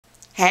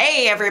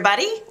Hey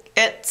everybody,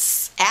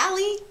 it's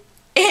Allie,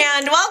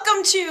 and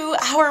welcome to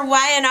our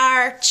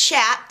Y&R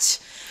chat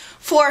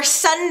for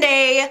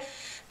Sunday,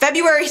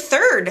 February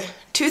 3rd,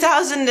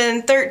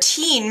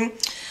 2013.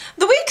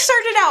 The week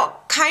started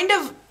out kind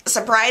of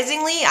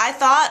surprisingly, I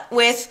thought,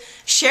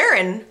 with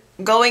Sharon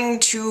going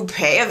to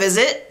pay a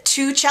visit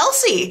to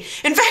Chelsea.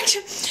 In fact,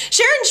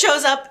 Sharon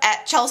shows up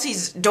at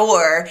Chelsea's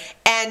door,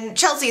 and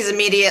Chelsea's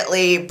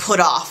immediately put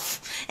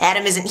off.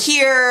 Adam isn't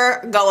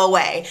here, go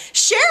away.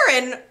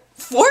 Sharon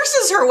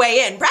forces her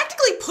way in,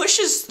 practically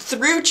pushes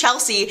through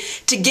Chelsea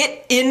to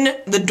get in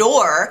the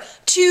door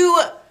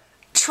to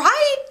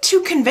try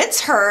to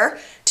convince her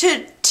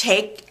to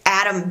take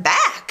Adam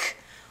back.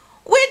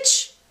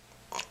 Which,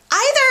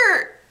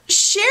 either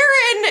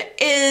Sharon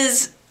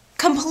is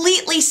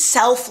completely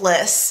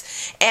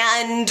selfless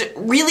and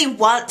really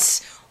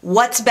wants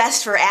what's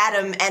best for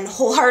Adam and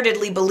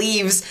wholeheartedly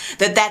believes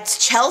that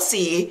that's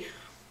Chelsea,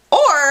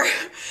 or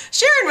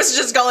Sharon was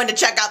just going to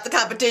check out the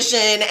competition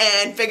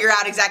and figure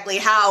out exactly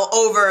how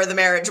over the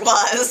marriage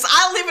was.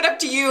 I'll leave it up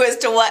to you as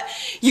to what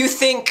you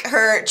think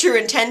her true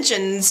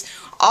intentions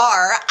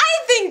are. I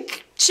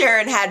think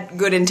Sharon had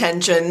good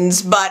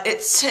intentions, but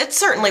it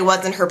certainly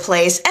wasn't her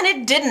place, and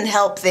it didn't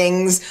help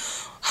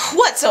things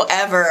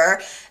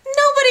whatsoever.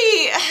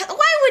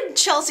 Why would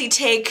Chelsea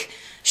take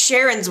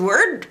Sharon's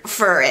word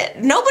for it?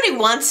 Nobody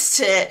wants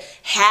to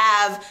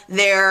have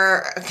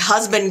their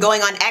husband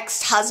going on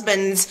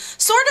ex-husband's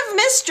sort of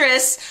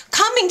mistress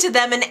coming to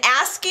them and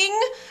asking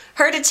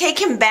her to take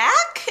him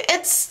back.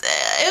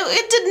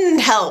 It didn't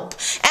help.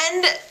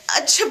 And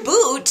to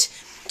boot,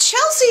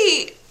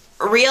 Chelsea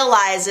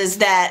realizes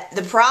that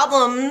the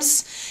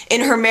problems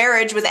in her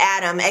marriage with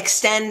Adam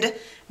extend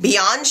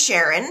beyond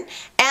Sharon,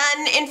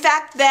 and in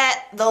fact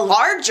that the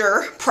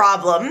larger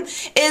problem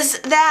is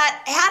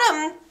that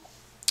Adam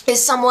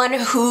is someone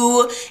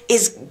who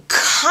is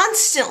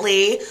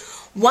constantly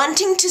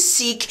wanting to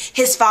seek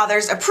his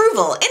father's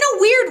approval in a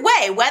weird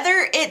way,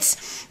 whether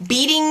it's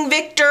beating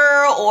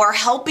Victor or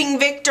helping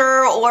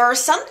Victor or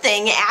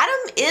something.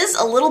 Adam is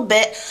a little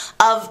bit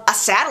of a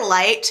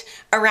satellite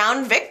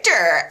around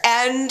Victor,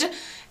 and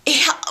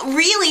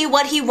really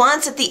what he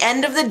wants at the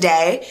end of the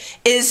day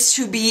is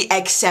to be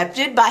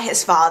accepted by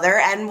his father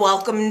and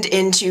welcomed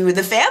into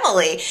the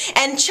family.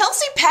 And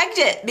Chelsea pegged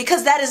it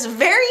because that is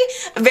very,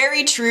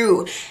 very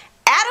true.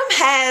 Adam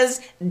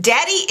has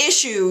daddy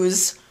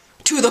issues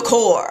to the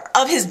core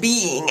of his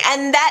being,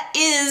 and that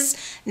is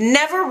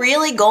never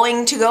really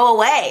going to go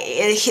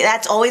away.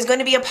 That's always going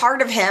to be a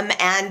part of him,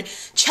 and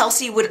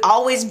Chelsea would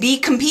always be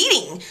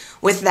competing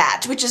with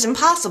that, which is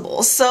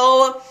impossible.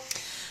 So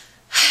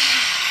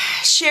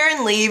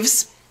Sharon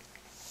leaves,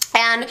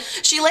 and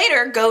she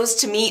later goes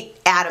to meet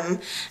Adam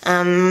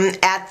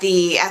at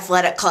the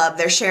athletic club.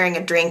 They're sharing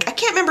a drink. I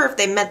can't remember if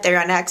they met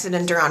there on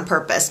accident or on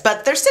purpose,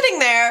 but they're sitting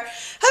there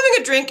having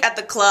a drink at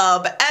the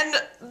club, and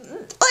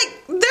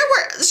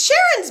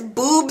Sharon's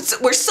boobs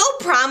were so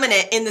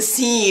prominent in the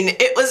scene,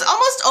 it was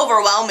almost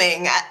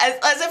overwhelming,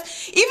 as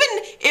if even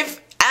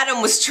if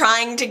Adam was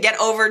trying to get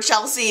over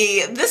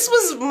Chelsea, this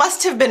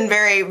must have been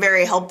very,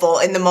 very helpful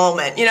in the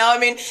moment. You know, I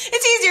mean,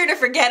 it's easier to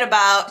forget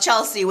about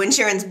Chelsea when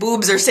Sharon's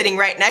boobs are sitting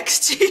right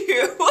next to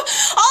you. All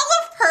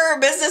of her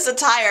business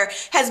attire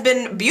has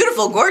been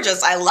beautiful,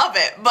 gorgeous, I love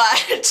it,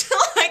 but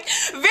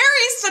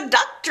very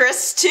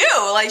seductress too.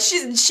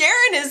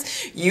 Sharon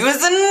is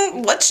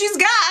using what she's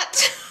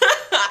got.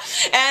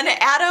 And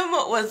Adam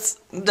was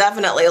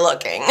definitely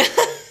looking.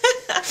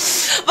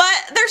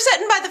 But they're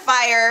sitting by the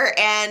fire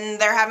and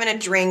they're having a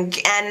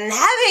drink and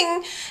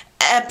having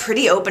a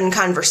pretty open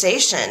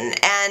conversation,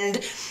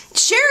 and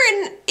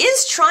Sharon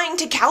is trying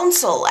to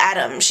counsel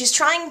Adam. She's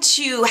trying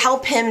to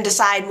help him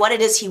decide what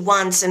it is he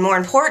wants, and more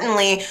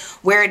importantly,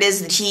 where it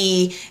is that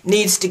he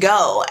needs to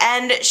go.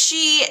 And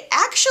she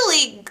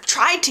actually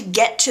tried to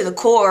get to the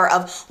core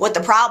of what the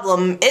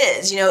problem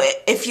is. You know,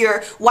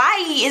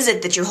 why is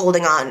it that you're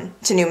holding on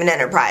to Newman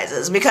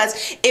Enterprises? Because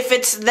if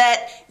it's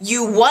that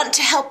you want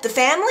to help the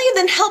family,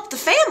 then help the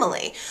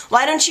family.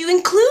 Why don't you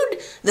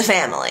include the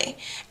family?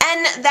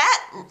 And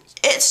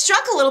it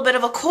struck a little bit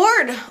of a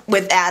chord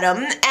with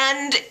Adam,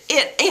 and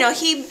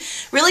he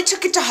really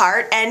took it to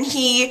heart, and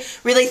he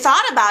really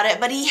thought about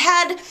it, but he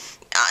had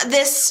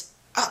this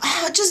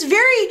just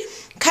very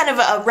kind of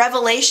a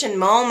revelation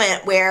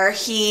moment where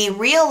he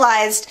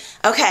realized,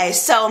 okay,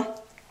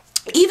 so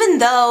even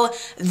though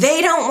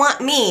they don't want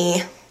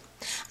me,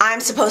 I'm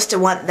supposed to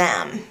want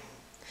them.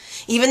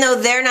 Even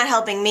though they're not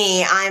helping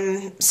me,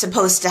 I'm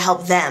supposed to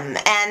help them.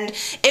 And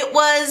it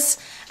was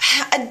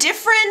a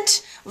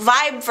different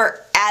vibe for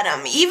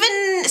Adam,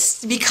 even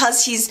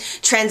because he's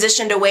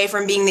transitioned away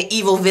from being the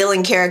evil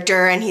villain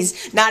character and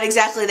he's not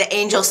exactly the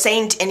angel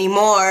saint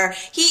anymore.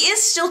 He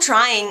is still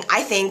trying,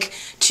 I think,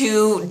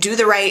 to do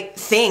the right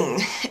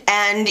thing.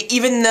 And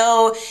even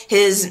though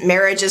his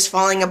marriage is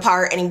falling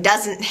apart and he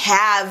doesn't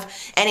have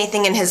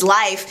anything in his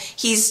life,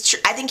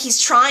 I think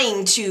he's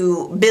trying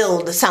to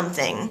build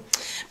something.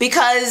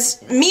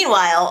 Because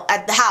meanwhile,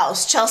 at the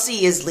house,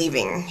 Chelsea is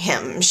leaving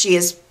him. She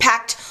has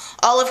packed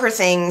all of her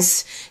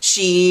things.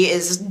 She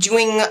is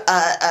doing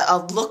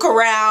a look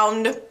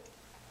around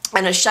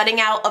and a shutting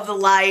out of the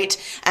light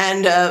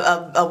and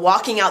a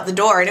walking out the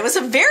door. And it was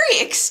a very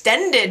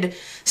extended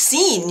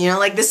scene, you know,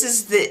 like this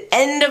is the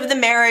end of the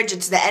marriage.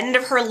 It's the end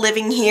of her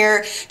living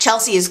here.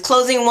 Chelsea is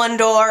closing one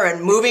door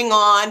and moving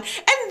on.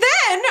 And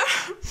then,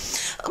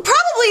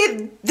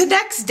 probably the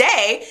next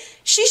day,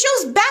 she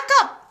shows back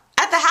up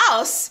at the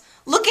house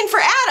looking for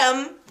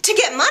Adam to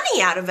get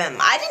money out of him.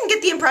 I didn't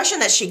get the impression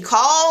that she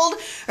called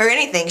or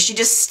anything. She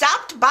just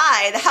stopped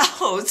by the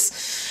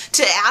house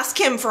to ask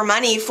him for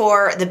money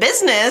for the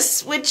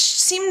business, which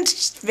seemed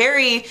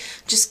very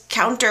just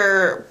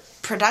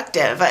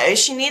counterproductive.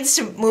 She needs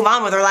to move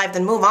on with her life,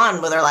 then move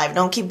on with her life.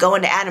 Don't keep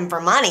going to Adam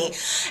for money.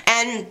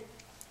 And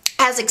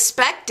as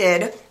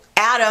expected,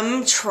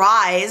 Adam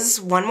tries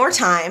one more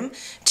time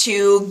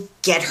to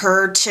get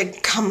her to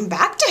come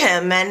back to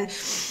him and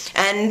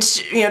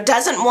you know,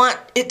 doesn't want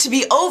it to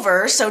be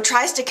over, so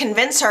tries to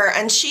convince her,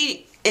 and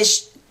she's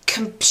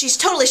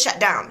totally shut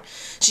down.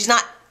 She's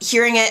not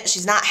hearing it,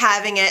 she's not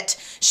having it,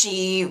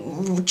 she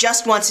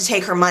just wants to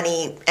take her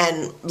money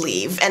and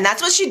leave. And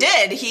that's what she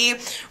did. He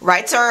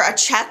writes her a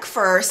check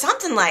for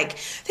something like, I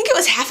think it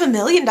was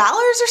 $500,000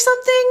 or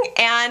something,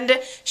 and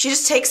she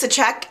just takes the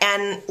check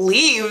and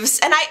leaves.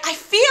 And I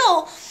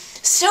feel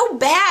so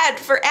bad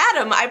for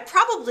Adam. I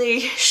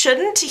probably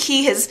shouldn't.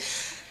 He has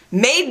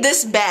made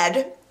this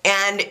bed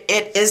and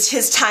it is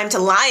his time to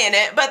lie in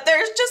it, but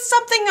there's just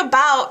something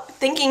about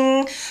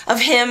thinking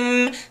of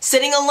him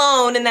sitting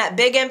alone in that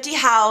big empty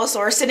house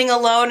or sitting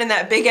alone in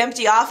that big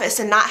empty office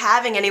and not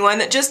having anyone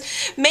that just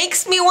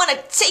makes me want to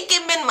take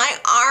him in my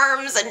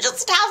arms and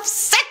just have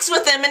sex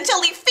with him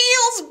until he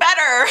feels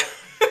better.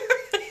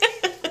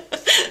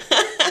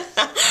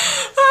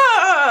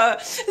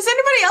 Is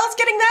anybody else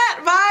getting that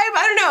vibe?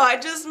 I don't know. I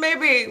just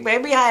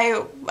maybe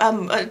I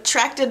am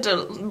attracted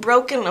to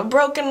a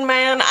broken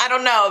man. I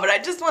don't know, but I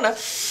just want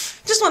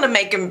to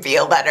make him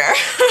feel better.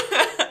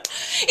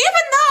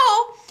 Even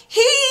though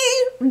he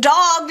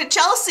dogged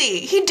Chelsea,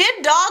 he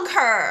did dog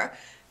her.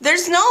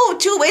 There's no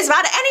two ways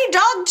about it. And he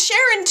dogged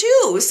Sharon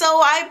too. So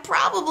I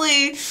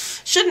probably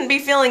shouldn't be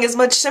feeling as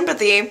much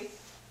sympathy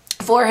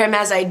for him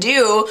as I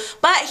do,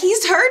 but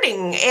he's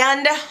hurting.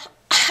 And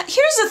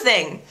here's the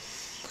thing.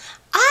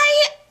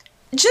 I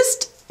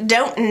just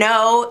don't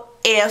know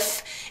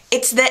if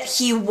it's that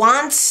he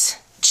wants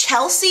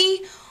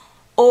Chelsea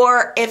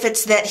or if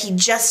it's that he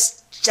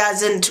just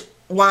doesn't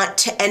want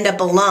to end up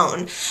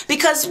alone.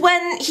 Because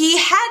when he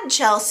had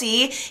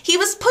Chelsea, he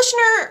was pushing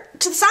her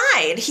to the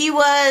side. He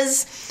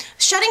was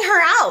shutting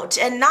her out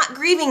and not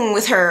grieving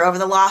with her over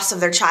the loss of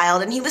their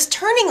child, and he was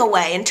turning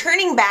away and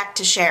turning back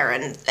to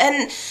Sharon.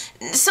 And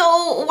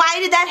so why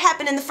did that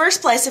happen in the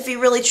first place if he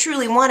really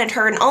truly wanted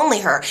her and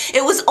only her?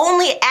 It was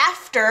only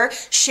after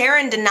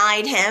Sharon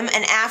denied him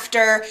and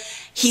after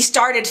he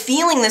started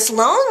feeling this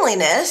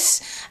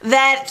loneliness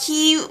that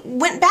he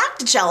went back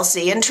to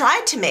Chelsea and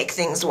tried to make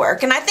things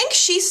work. And I think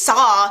she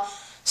saw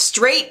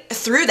straight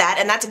through that,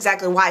 and that's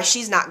exactly why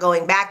she's not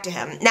going back to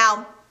him.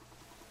 Now,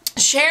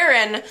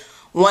 Sharon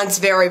wants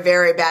very,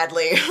 very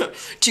badly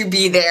to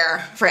be there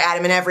for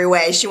Adam in every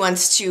way. She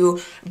wants to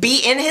be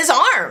in his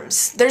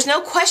arms. There's no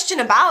question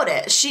about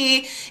it.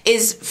 She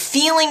is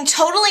feeling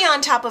totally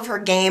on top of her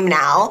game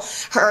now.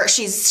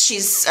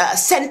 She's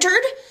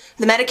centered.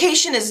 The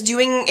medication is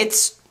doing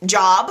its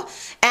job,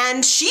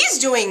 and she's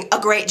doing a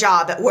great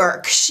job at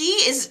work. She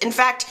is, in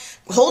fact,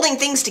 holding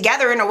things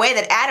together in a way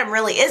that Adam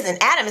really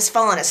isn't. Adam is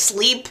falling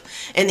asleep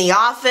in the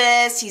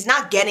office. He's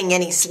not getting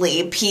any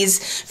sleep.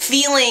 He's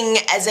feeling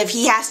as if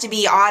he has to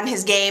be on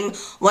his game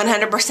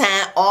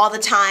 100% all the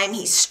time.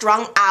 He's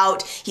strung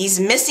out. He's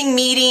missing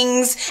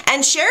meetings.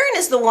 And Sharon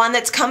is the one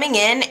that's coming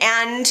in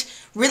and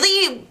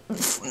really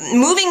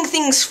moving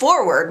things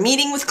forward,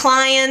 meeting with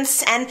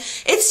clients, and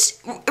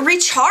it's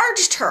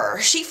recharged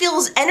her. She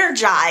feels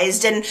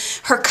energized and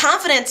her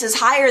confidence is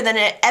higher than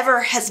it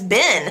ever has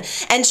been.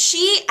 And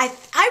she, I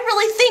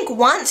really think,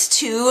 wants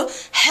to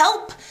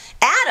help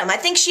Adam. I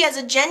think she has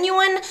a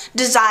genuine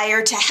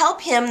desire to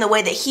help him the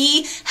way that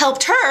he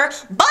helped her,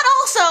 but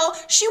also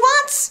she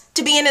wants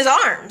to be in his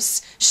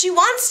arms. She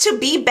wants to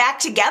be back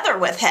together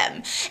with him.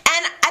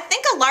 And I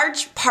think a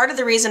large part of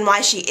the reason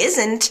why she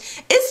isn't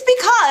is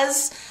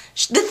because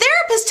the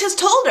therapist has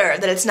told her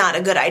that it's not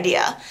a good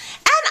idea. And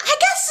I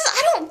guess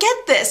I don't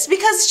get this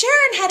because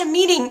Sharon had a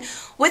meeting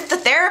with the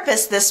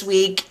therapist this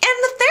week, and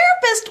the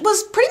therapist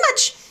was pretty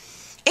much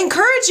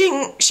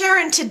encouraging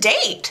Sharon to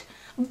date,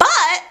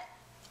 but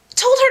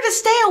told her to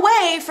stay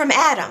away from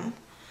Adam.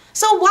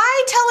 So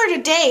why tell her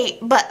to date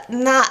but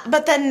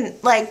then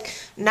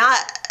not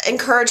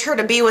encourage her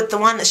to be with the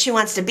one that she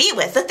wants to be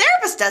with? The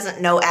therapist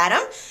doesn't know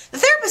Adam. The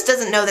therapist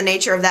doesn't know the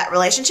nature of that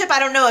relationship. I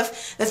don't know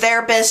if the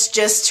therapist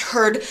just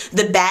heard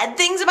the bad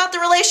things about the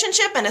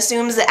relationship and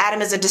assumes that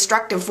Adam is a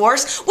destructive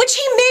force, which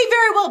he may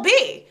very well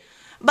be.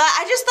 But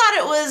I just thought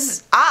it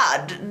was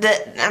odd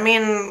that, I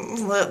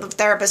mean, the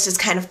therapist is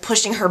kind of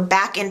pushing her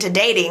back into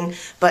dating,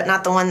 but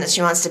not the one that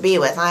she wants to be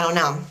with. I don't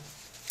know.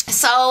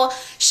 So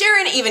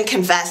Sharon even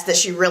confessed that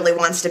she really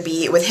wants to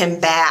be with him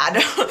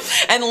bad.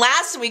 And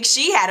last week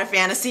she had a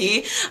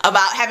fantasy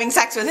about having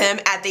sex with him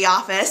at the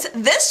office.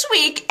 This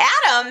week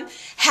Adam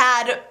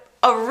had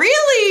a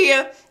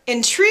really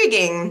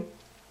intriguing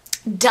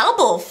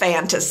double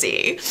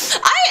fantasy.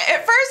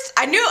 At first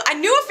I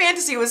knew a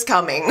fantasy was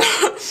coming.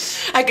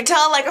 I could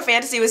tell like a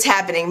fantasy was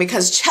happening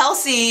because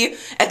Chelsea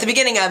at the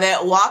beginning of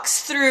it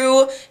walks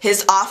through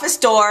his office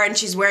door and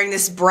she's wearing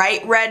this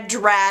bright red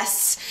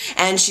dress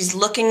and she's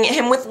looking at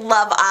him with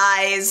love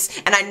eyes,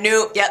 and I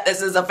knew, yep,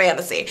 this is a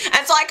fantasy.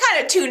 And so I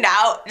kind of tuned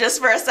out just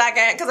for a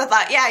second because I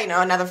thought, yeah, you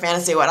know, another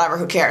fantasy, whatever,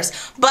 who cares.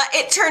 But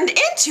it turned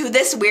into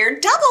this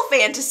weird double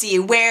fantasy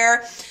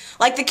where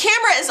like the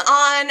camera is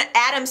on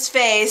Adam's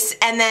face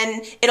and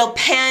then it'll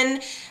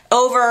pan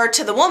over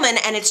to the woman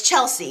and it's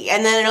Chelsea,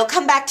 and then it'll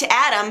come back to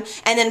Adam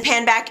and then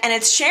pan back and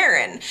it's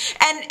Sharon.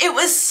 And it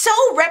was so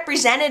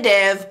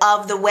representative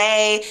of the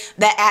way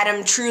that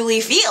Adam truly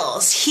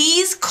feels.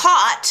 He's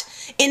caught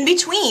in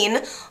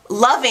between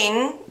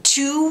loving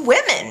two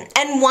women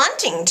and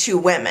wanting two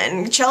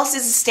women.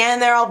 Chelsea's standing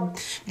there all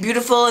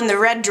beautiful in the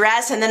red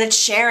dress, and then it's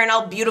Sharon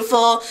all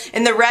beautiful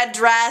in the red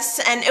dress,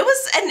 and it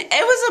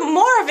was a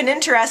more of an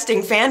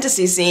interesting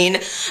fantasy scene.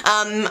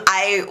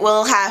 I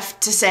will have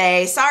to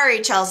say,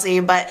 sorry Chelsea,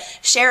 but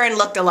Sharon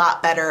looked a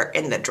lot better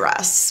in the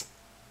dress.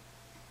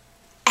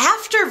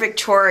 After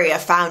Victoria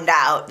found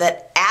out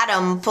that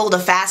Adam pulled a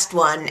fast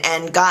one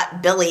and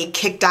got Billy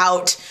kicked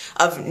out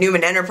of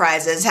Newman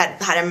Enterprises,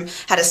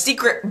 had a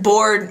secret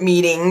board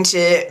meeting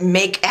to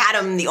make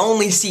Adam the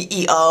only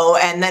CEO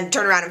and then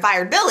turn around and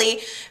fired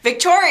Billy,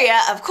 Victoria,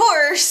 of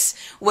course,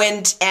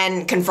 went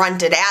and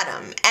confronted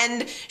Adam.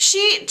 And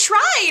she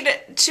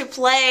tried to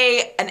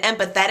play an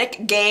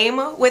empathetic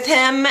game with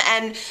him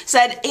and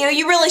said, you know,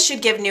 you really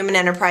should give Newman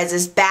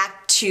Enterprises back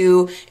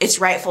to its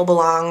rightful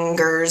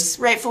belongers,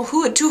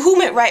 to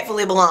whom it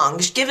rightfully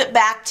belongs. Give it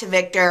back to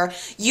Victor.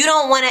 You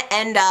don't want to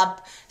end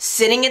up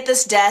sitting at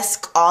this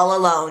desk all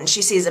alone.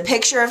 She sees a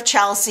picture of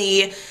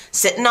Chelsea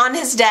sitting on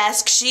his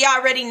desk. She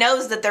already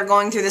knows that they're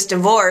going through this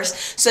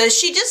divorce, so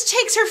she just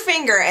takes her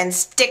finger and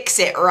sticks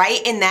it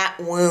right in that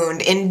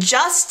wound in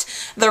just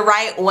the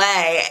right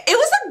way. It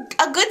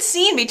was a good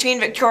scene between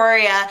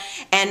Victoria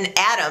and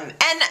Adam,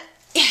 and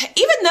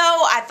even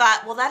though I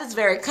thought, well, that is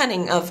very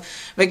cunning of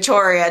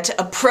Victoria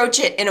to approach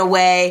it in a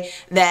way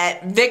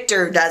that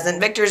Victor doesn't.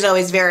 Victor's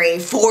always very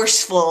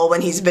forceful when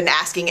he's been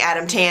asking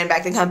Adam to hand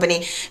back the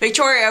company.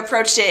 Victoria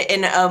approached it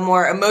in a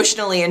more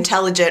emotionally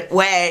intelligent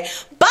way.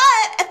 But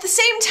at the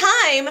same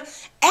time,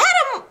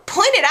 Adam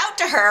pointed out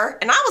to her,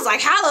 and I was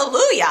like,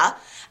 hallelujah,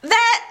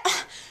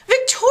 that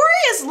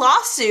Victoria's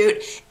lawsuit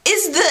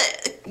is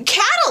the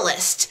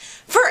catalyst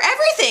for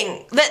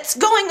everything that's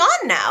going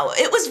on now.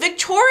 It was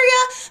Victoria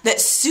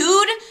that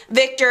sued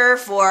Victor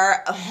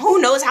for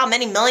who knows how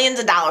many millions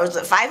of dollars,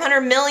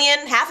 $500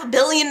 million, $500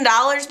 million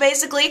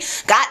basically,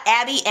 got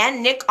Abby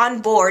and Nick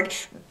on board,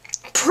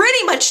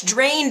 pretty much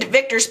drained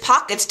Victor's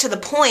pockets to the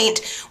point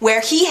where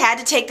he had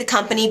to take the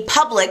company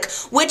public,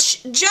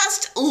 which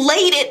just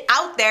laid it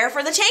out there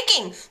for the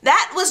taking.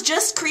 That was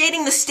just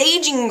creating the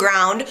staging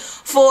ground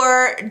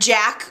for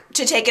Jack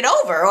to take it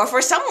over, or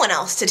for someone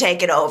else to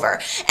take it over.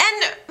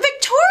 And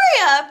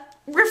Victoria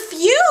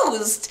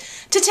refused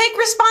to take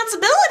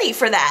responsibility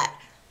for that.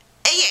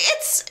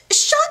 It's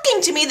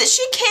shocking to me that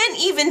she can't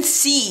even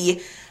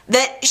see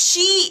that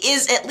she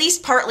is at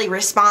least partly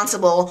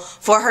responsible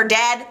for her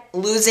dad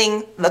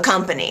losing the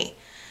company.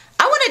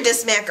 I want to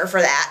dismiss her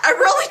for that. I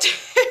really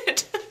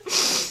did.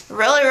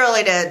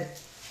 really did.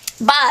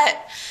 But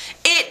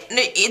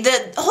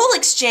the whole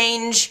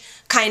exchange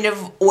kind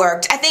of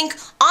worked. I think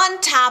on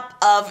top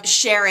of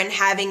Sharon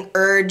having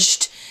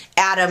urged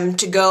Adam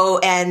to go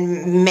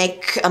and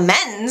make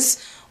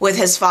amends with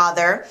his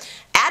father,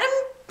 Adam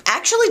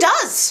actually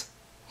does.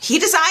 He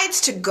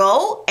decides to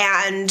go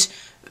and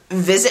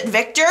visit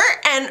Victor,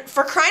 and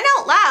for crying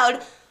out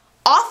loud,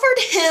 offered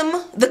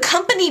him the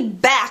company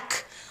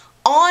back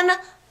on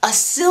a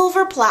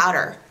silver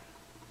platter.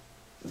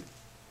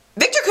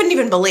 Victor couldn't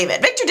even believe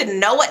it. Victor didn't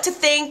know what to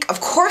think. Of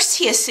course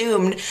he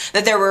assumed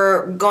that there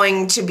were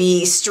going to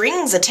be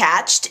strings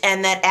attached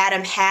and that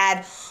Adam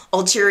had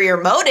ulterior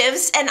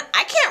motives, and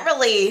I can't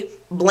really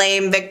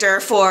blame Victor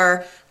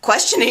for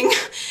questioning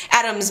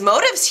Adam's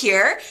motives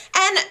here.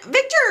 And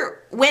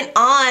Victor went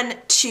on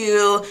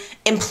to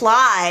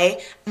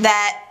imply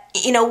that,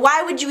 you know,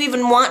 why would you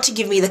even want to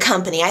give me the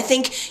company? I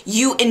think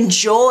you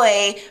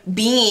enjoy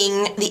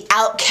being the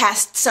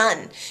outcast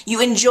son.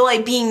 You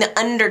enjoy being the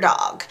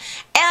underdog.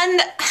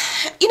 And,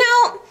 you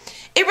know,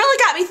 it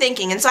really got me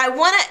thinking, and so I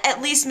want to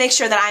at least make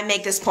sure that I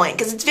make this point,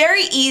 because it's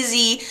very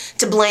easy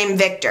to blame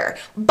Victor,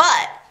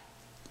 but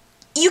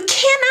you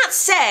cannot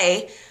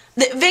say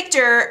that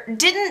Victor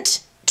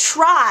didn't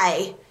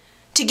try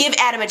to give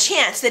Adam a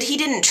chance, that he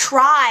didn't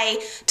try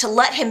to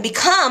let him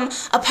become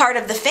a part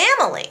of the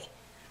family.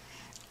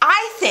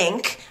 I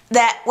think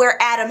that where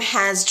Adam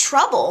has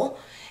trouble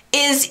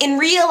is in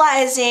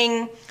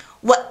realizing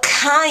what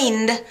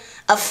kind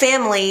of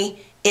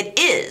family it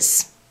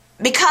is.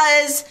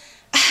 Because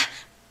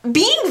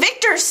being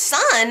Victor's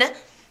son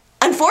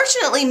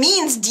unfortunately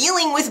means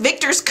dealing with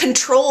Victor's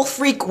control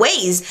freak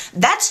ways.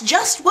 That's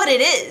just what it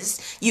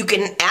is. You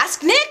can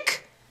ask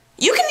Nick.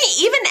 You can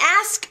even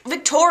ask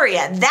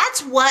Victoria.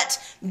 That's what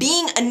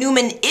being a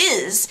Newman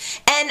is.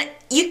 And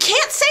you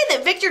can't say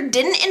that Victor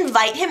didn't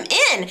invite him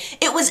in.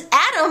 It was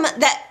Adam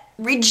that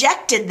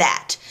rejected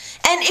that.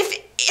 And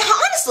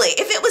honestly,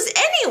 if it was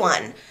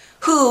anyone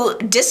who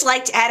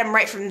disliked Adam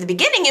right from the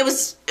beginning, it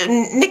was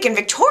Nick and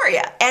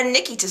Victoria, and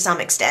Nikki to some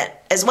extent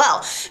as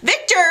well.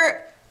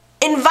 Victor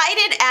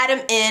invited Adam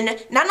in,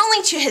 not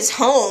only to his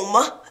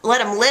home,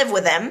 let him live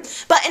with him,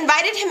 but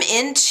invited him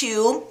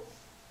into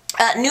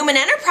Newman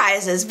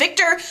Enterprises.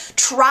 Victor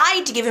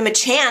tried to give him a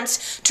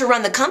chance to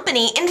run the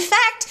company. In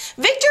fact,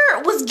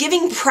 Victor was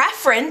giving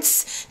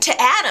preference to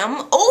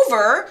Adam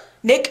over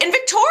Nick and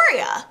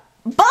Victoria.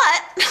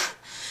 But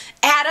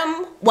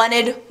Adam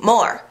wanted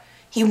more.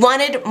 He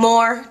wanted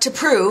more to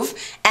prove,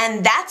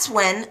 and that's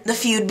when the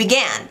feud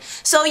began.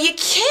 So you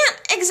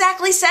can't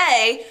exactly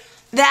say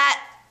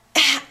that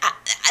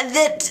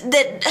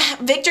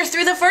Victor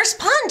threw the first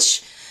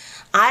punch.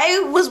 I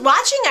was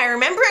watching, I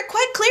remember it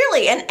quite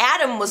clearly, and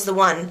Adam was the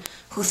one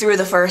who threw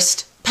the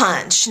first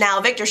punch.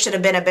 Now, Victor should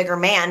have been a bigger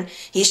man.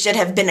 He should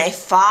have been a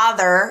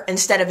father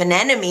instead of an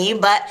enemy,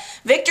 but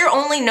Victor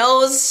only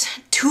knows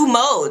two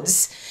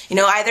modes. You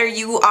know, either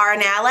you are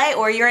an ally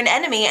or you're an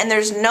enemy, and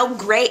there's no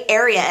gray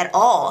area at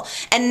all.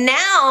 And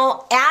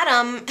now,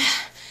 Adam,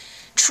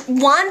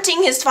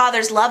 wanting his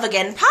father's love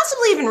again,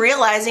 possibly even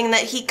realizing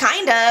that he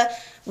kinda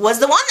was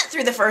the one that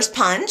threw the first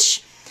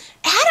punch,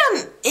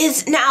 Adam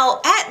is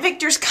now at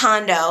Victor's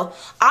condo,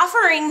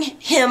 offering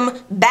him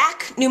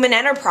back Newman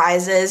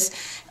Enterprises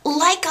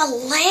like a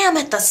lamb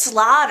at the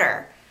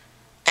slaughter.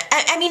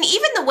 I mean,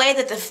 even the way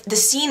that the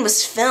scene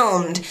was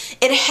filmed,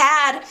 it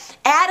had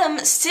Adam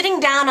sitting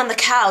down on the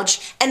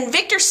couch and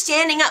Victor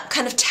standing up,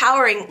 kind of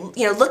towering,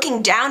 you know,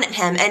 looking down at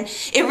him, and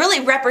it really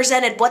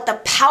represented what the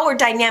power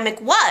dynamic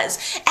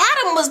was.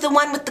 Adam was the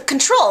one with the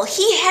control.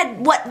 He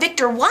had what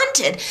Victor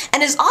wanted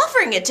and is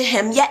offering it to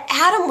him, yet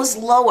Adam was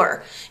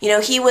lower. You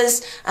know, he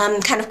was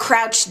kind of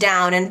crouched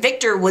down, and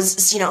Victor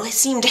was, you know,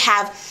 seemed to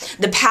have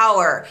the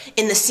power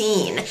in the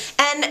scene.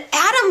 And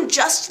Adam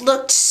just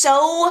looked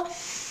so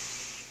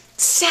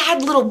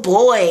sad little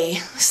boy,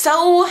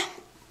 so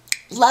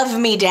love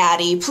me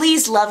daddy,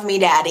 please love me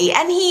daddy.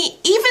 And he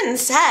even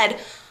said,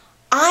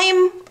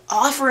 I'm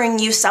offering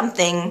you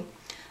something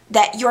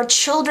that your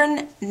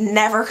children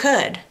never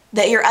could,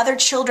 that your other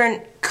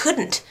children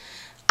couldn't.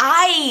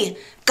 I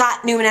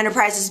got Newman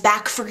Enterprises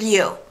back for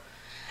you.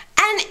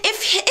 And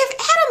if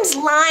Adam's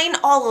line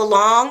all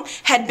along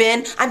had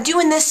been, I'm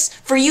doing this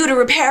for you to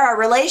repair our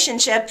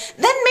relationship,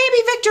 then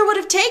maybe Victor would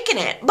have taken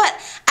it. But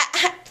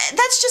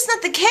that's just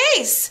not the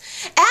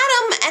case.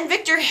 Adam and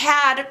Victor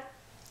had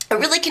a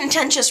really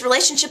contentious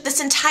relationship this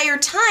entire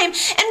time,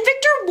 and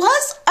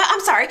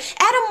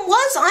Adam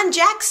was on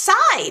Jack's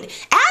side.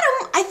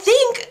 Adam, I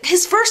think,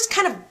 his first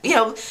kind of, you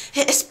know,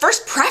 his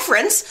first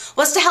preference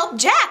was to help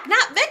Jack,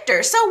 not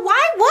Victor. So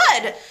why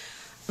would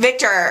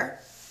Victor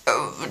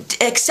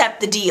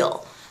accept the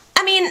deal?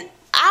 I mean,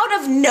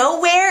 out of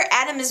nowhere,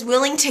 Adam is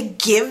willing to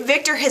give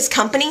Victor his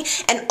company,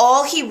 and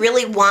all he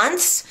really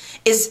wants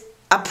is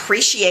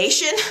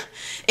appreciation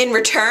in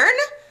return?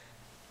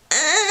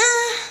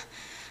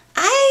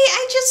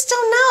 I just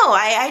don't know.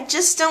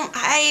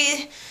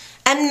 I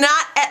am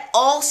not at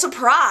all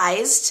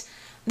surprised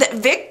that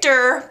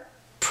Victor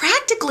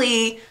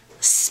practically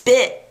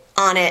spit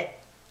on it.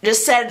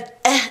 Just said,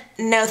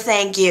 no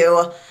thank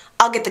you.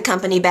 I'll get the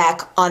company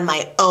back on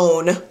my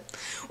own.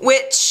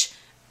 Which,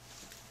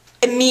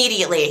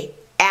 immediately,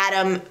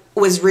 Adam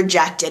was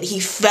rejected.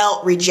 He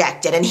felt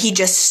rejected, and he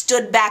just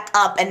stood back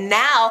up, and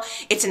now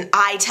it's an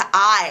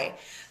eye-to-eye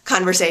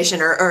conversation.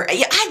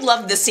 Yeah, I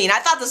loved this scene. I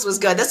thought this was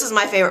good. This is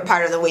my favorite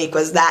part of the week,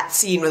 was that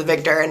scene with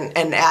Victor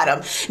and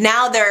Adam.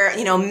 Now they're,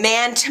 you know,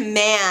 man to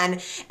man,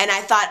 and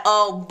I thought,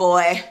 oh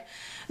boy,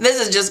 this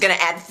is just gonna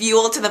add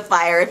fuel to the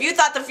fire. If you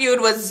thought the feud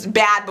was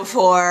bad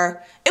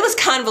before, it was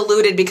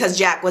convoluted because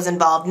Jack was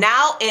involved.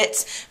 Now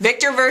it's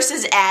Victor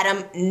versus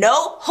Adam,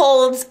 no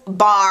holds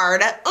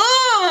barred.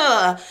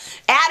 Ugh.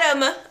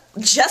 Adam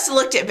just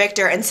looked at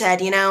Victor and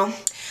said, you know,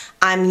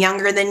 I'm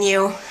younger than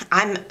you,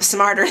 I'm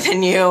smarter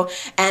than you,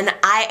 and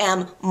I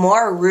am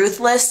more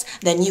ruthless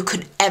than you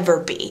could ever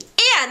be.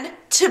 And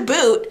to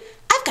boot,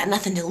 I've got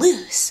nothing to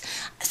lose.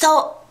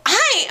 So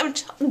I am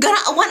gonna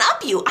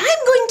one-up you. I'm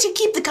going to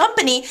keep the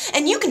company,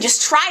 and you can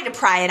just try to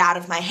pry it out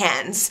of my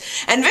hands.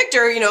 And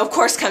Victor, you know, of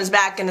course comes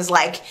back and is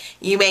like,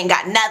 you ain't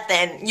got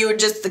nothing. You're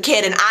just the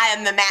kid, and I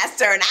am the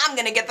master, and I'm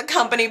gonna get the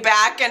company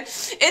back. And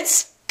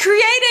it's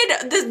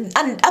created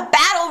a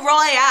battle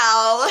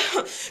royale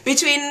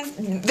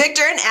between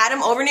Victor and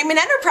Adam over Newman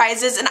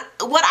Enterprises. And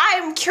what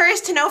I'm curious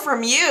to know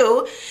from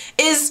you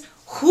is,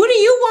 who do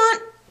you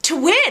want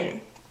to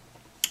win?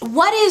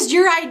 What is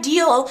your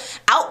ideal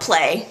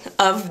outplay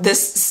of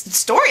this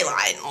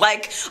storyline?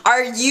 Like,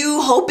 are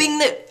you hoping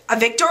that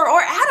Victor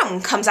or Adam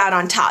comes out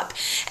on top?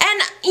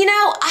 And, you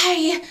know,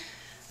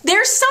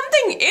 there's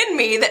something in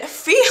me that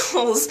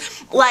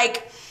feels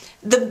like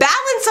the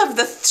balance of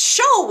the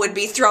show would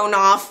be thrown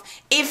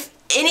off if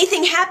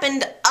anything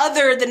happened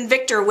other than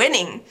Victor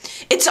winning.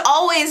 It's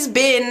always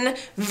been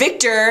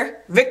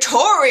Victor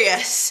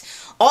victorious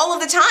all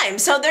of the time.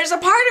 So there's a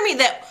part of me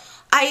that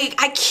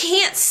I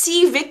can't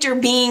see Victor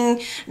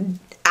being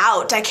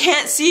out. I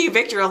can't see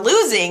Victor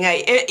losing.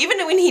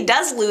 Even when he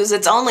does lose,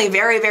 it's only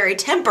very, very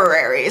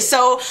temporary.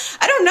 So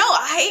I don't know.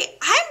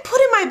 I'm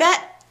putting my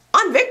bet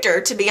on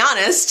Victor, to be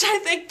honest. I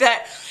think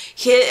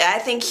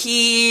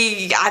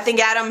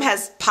Adam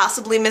has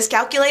possibly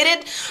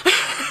miscalculated.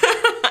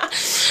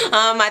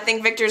 I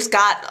think Victor's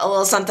got a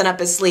little something up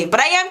his sleeve, but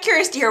I am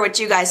curious to hear what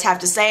you guys have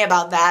to say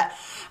about that.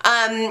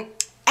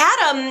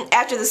 Adam,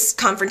 after this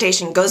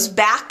confrontation, goes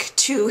back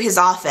to his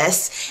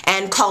office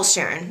and calls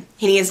Sharon.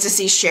 He needs to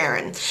see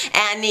Sharon.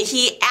 And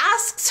he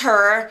asks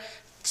her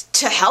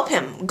to help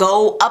him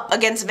go up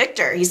against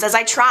Victor. He says,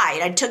 I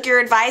tried. I took your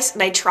advice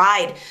and I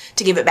tried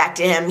to give it back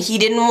to him. He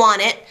didn't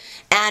want it.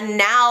 And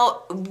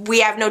now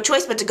we have no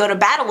choice but to go to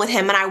battle with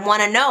him, and I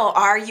want to know,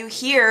 are you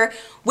here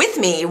with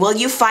me? Will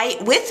you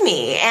fight with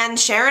me? And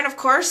Sharon, of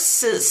course,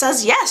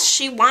 says yes.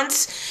 She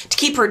wants to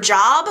keep her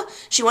job.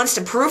 She wants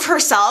to prove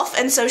herself,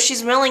 and so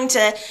she's willing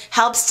to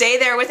help stay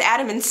there with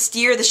Adam and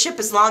steer the ship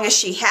as long as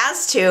she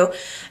has to.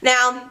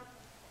 Now,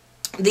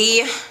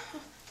 the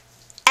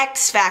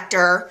X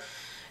factor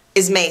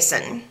is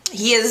Mason.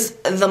 He is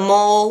the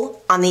mole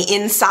on the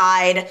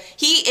inside.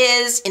 He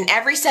is, in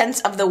every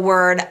sense of the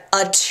word,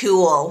 a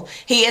tool.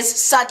 He is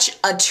such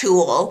a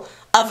tool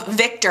of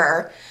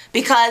Victor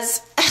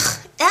because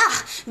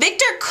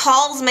Victor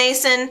calls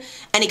Mason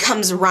and he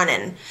comes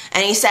running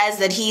and he says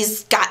that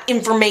he's got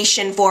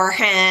information for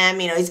him.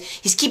 You know,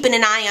 he's keeping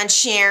an eye on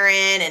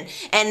Sharon,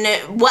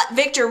 and what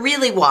Victor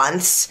really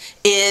wants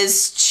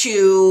is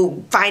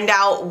to find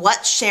out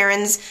what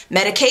Sharon's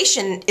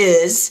medication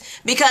is,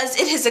 because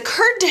it has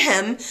occurred to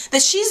him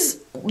that she's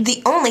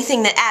the only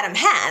thing that Adam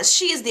has.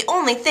 She is the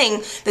only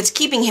thing that's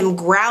keeping him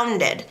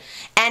grounded.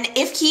 And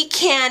if he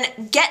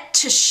can get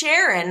to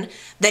Sharon,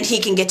 then he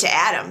can get to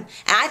Adam. And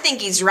I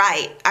think he's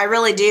right. I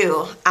really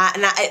do.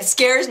 It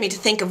scares me to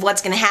think of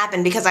what's going to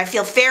happen, because I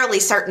feel fairly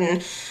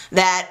certain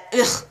that,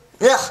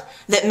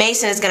 that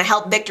Mason is going to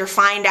help Victor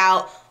find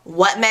out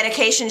what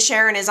medication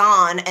Sharon is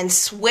on and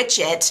switch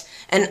it.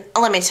 And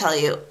let me tell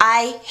you,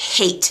 I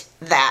hate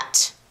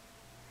that.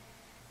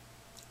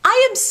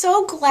 I am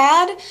so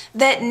glad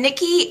that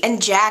Nikki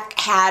and Jack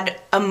had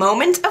a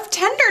moment of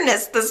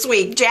tenderness this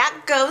week.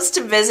 Jack goes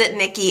to visit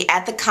Nikki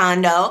at the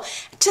condo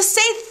to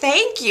say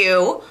thank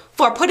you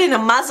for putting a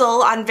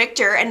muzzle on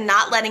Victor and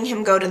not letting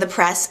him go to the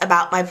press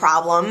about my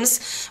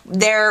problems.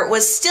 There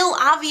was still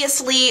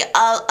obviously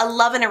a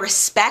love and a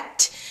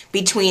respect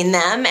between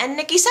them, and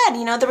Nikki said,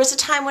 you know, there was a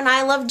time when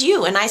I loved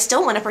you and I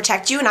still want to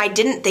protect you, and I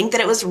didn't think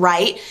that it was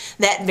right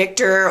that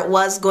Victor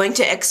was going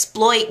to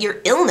exploit your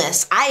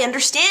illness. I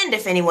understand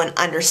if anyone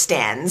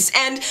understands.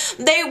 And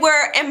they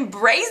were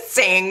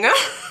embracing.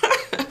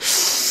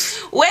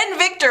 When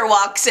Victor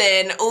walks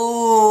in,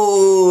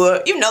 ooh,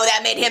 you know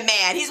that made him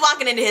mad. He's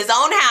walking into his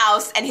own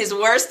house and his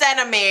worst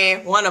enemy,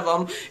 one of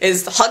them,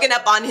 is hugging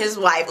up on his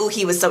wife. Ooh,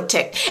 he was so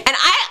ticked. And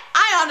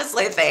I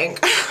honestly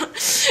think,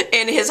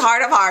 in his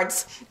heart of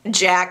hearts,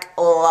 Jack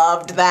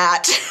loved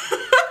that.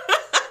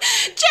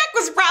 Jack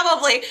was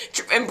probably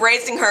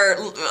embracing her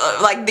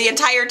like the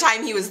entire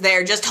time he was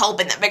there, just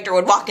hoping that Victor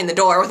would walk in the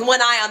door with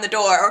one eye on the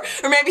door.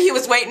 Or maybe he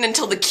was waiting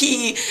until the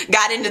key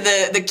got into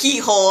the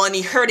keyhole and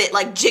he heard it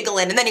like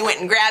jiggling, and then he went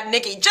and grabbed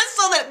Nikki just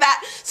so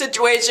that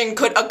situation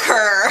could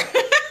occur.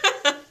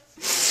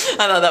 I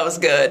thought that was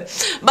good.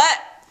 But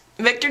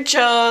Victor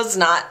chose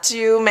not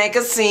to make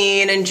a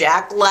scene, and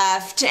Jack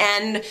left,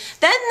 and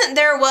then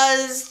there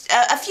was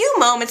a few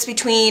moments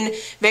between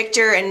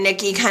Victor and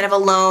Nikki kind of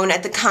alone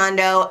at the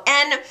condo,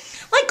 and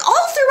like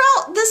all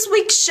throughout this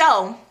week's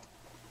show,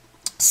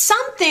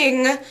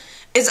 something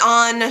is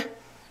on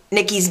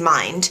Nikki's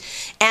mind.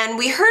 And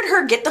we heard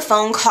her get the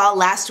phone call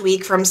last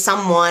week from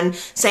someone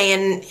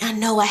saying,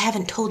 no, I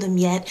haven't told him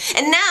yet.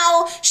 And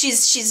now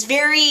she's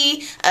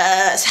very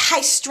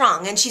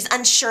high-strung and she's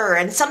unsure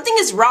and something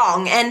is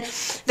wrong. And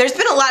there's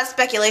been a lot of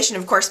speculation,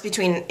 of course,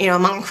 between,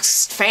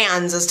 amongst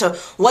fans as to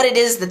what it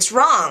is that's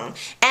wrong.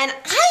 And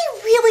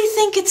I really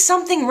think it's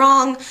something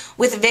wrong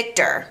with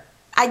Victor.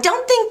 I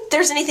don't think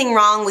there's anything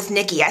wrong with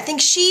Nikki. I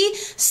think she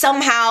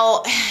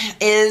somehow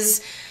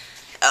is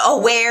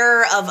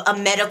aware of a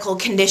medical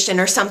condition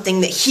or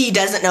something that he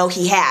doesn't know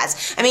he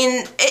has. I mean,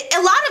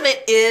 a lot of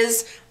it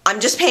is, I'm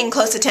just paying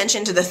close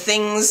attention to the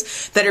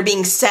things that are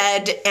being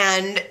said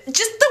and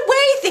just the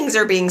way things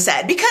are being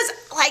said. Because,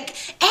 like,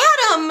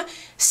 Adam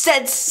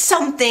said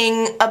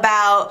something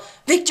about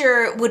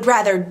Victor would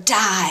rather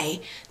die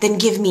than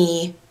give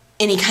me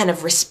any kind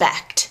of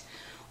respect.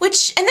 And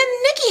then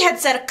Nikki had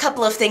said a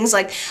couple of things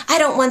like, I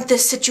don't want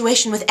this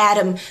situation with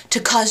Adam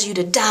to cause you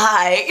to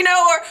die,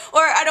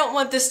 or I don't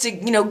want this to,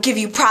 give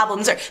you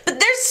problems. But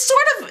there's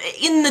sort of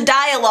in the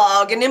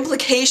dialogue an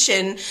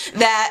implication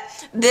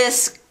that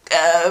this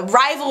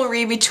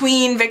rivalry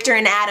between Victor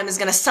and Adam is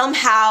going to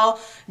somehow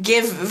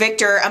give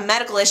Victor a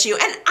medical issue.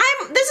 And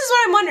this is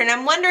what I'm wondering.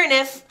 I'm wondering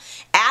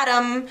if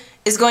Adam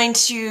is going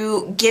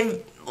to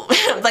give,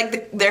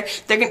 like,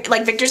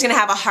 like Victor's going to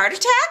have a heart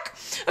attack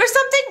or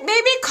something,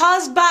 maybe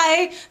caused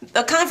by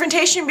a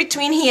confrontation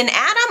between he and Adam.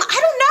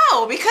 I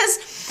don't know, because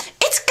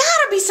it's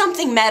gotta be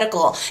something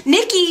medical.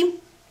 Nikki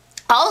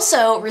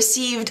also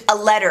received a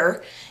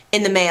letter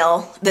in the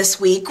mail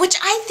this week, which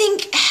I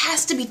think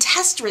has to be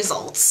test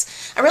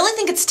results. I really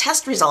think it's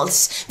test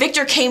results.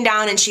 Victor came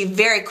down and she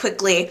very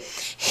quickly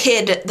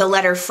hid the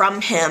letter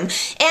from him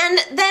and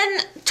then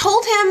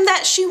told him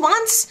that she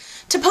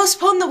wants to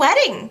postpone the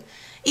wedding.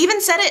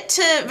 Even said it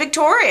to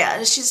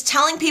Victoria. She's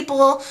telling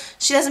people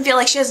she doesn't feel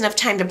like she has enough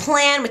time to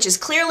plan, which is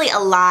clearly a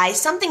lie.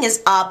 Something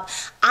is up.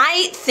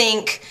 I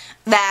think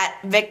that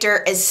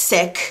Victor is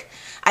sick.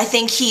 I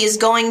think he is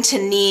going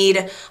to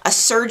need a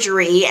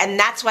surgery, and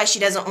that's why she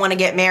doesn't want to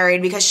get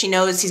married, because she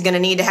knows he's going to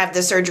need to have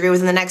the surgery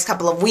within the next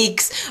couple of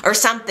weeks or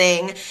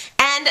something.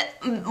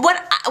 And what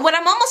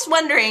I'm almost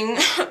wondering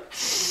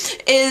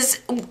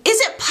is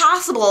it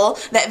possible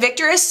that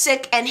Victor is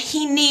sick and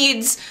he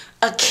needs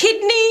a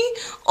kidney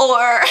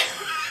or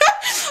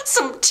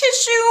some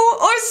tissue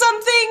or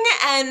something?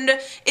 And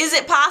is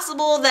it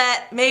possible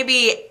that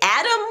maybe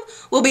Adam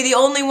will be the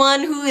only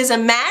one who is a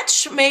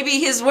match? Maybe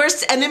his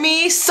worst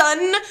enemy,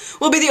 son,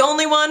 will be the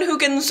only one who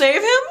can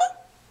save him?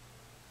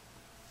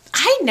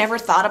 I never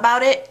thought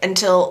about it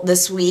until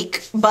this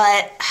week,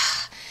 but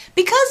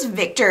because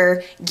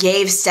Victor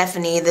gave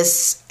Stephanie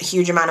this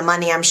huge amount of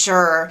money, I'm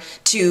sure,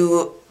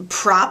 to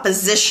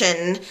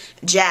proposition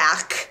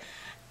Jack,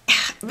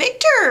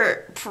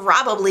 Victor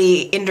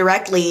probably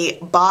indirectly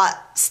bought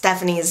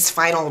Stephanie's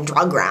final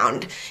drug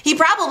round. He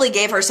probably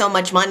gave her so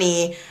much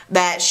money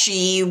that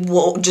she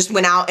just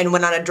went out and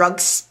went on a drug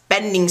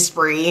spending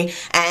spree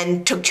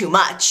and took too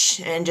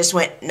much and just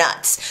went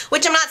nuts.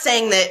 Which I'm not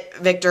saying that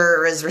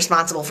Victor is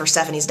responsible for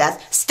Stephanie's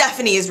death.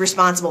 Stephanie is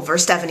responsible for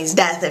Stephanie's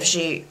death if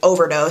she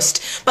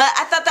overdosed. But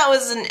I thought that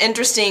was an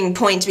interesting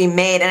point to be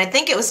made, and I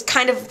think it was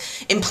kind of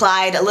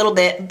implied a little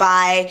bit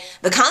by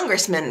the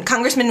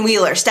Congressman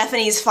Wheeler,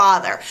 Stephanie's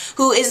father,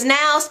 who is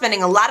now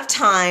spending a lot of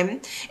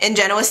time in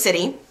Genoa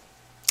City.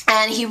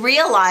 And he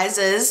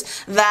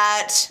realizes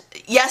that,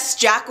 yes,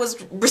 Jack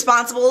was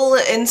responsible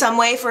in some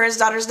way for his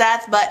daughter's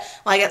death, but,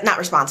 well, I guess not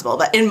responsible,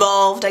 but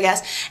involved, I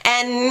guess.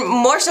 And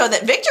more so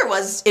that Victor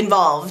was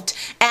involved.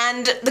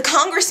 And the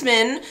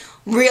congressman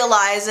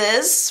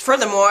realizes,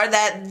 furthermore,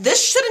 that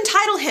this should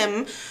entitle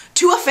him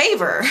to a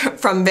favor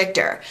from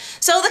Victor.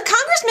 So the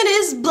congressman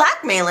is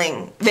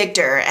blackmailing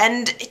Victor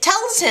and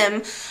tells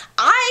him,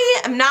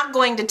 I am not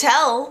going to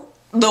tell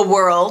the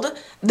world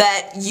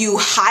that you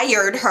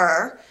hired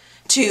her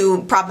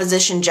to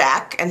proposition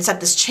Jack and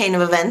set this chain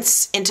of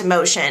events into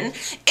motion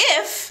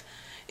if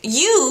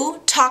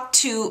you talk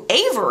to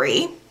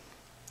Avery.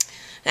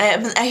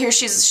 I hear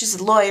she's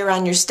a lawyer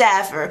on your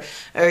staff,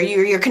 or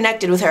you're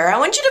connected with her. I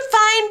want you to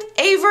find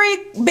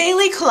Avery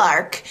Bailey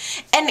Clark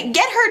and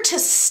get her to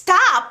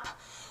stop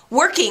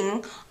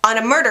working on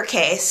a murder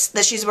case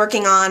that she's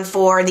working on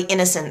for the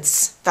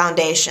Innocence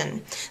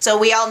Foundation. So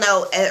we all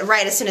know,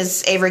 right as soon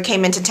as Avery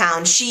came into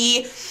town,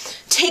 she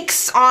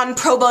takes on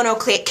pro bono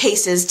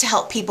cases to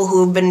help people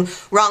who've been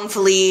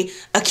wrongfully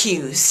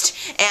accused.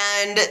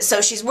 And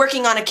so she's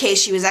working on a case.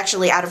 She was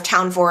actually out of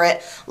town for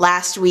it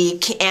last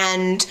week.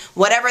 And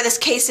whatever this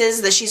case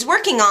is that she's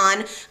working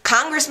on,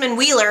 Congressman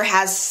Wheeler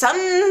has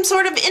some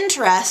sort of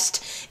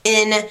interest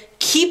in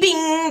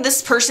keeping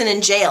this person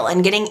in jail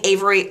and getting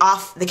Avery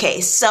off the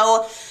case.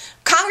 So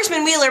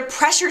Congressman Wheeler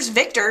pressures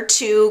Victor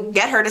to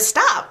get her to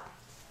stop.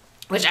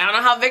 Which I don't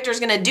know how Victor's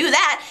gonna do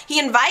that. He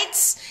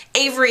invites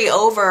Avery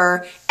over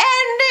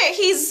and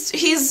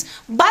he's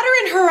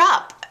buttering her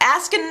up,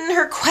 asking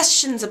her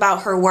questions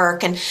about her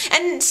work and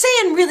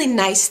saying really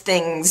nice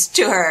things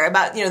to her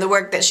about, you know, the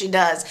work that she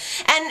does.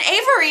 And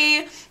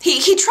Avery,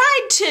 he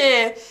tried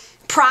to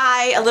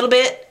pry a little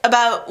bit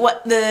about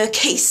what the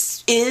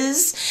case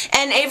is,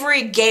 and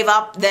Avery gave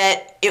up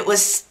that it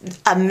was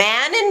a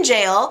man in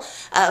jail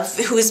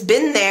who's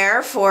been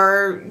there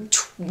for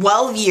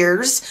 12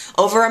 years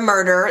over a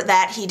murder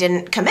that he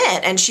didn't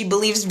commit, and she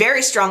believes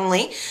very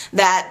strongly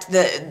that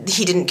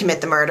he didn't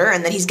commit the murder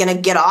and that he's gonna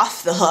get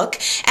off the hook.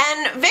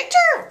 And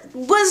Victor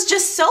was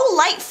just so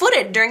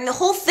light-footed during the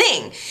whole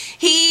thing.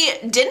 He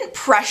didn't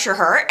pressure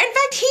her. In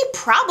fact, he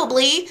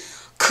probably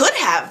could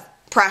have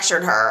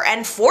pressured her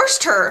and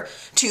forced her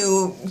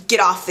to get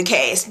off the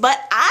case. But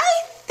I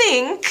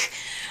think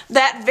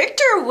that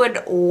Victor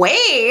would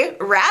way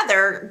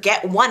rather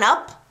get one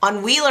up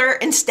on Wheeler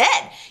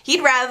instead.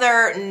 He'd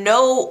rather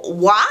know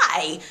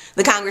why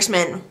the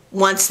congressman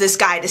wants this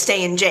guy to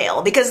stay in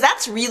jail, because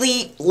that's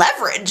really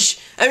leverage.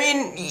 I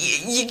mean,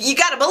 you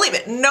gotta believe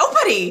it.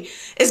 Nobody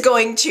is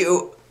going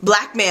to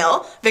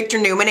blackmail Victor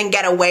Newman and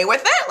get away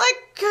with it.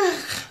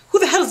 Like, who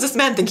the hell does this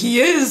man think he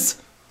is?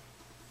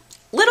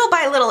 Little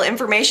by little,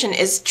 information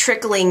is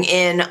trickling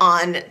in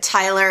on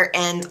Tyler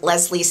and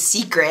Leslie's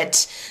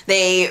secret.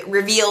 They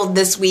revealed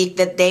this week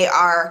that they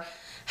are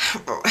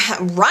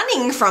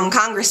running from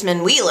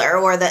Congressman Wheeler,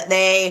 or that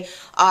they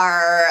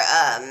are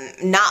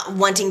not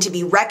wanting to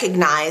be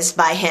recognized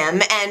by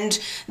him. And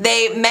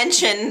they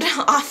mentioned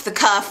off the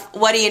cuff,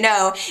 what do you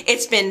know,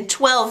 it's been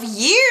 12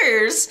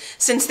 years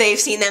since they've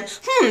seen them.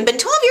 Been 12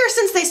 years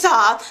since they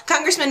saw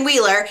Congressman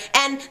Wheeler,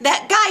 and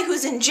that guy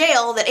who's in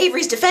jail that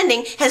Avery's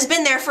defending has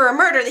been there for a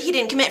murder that he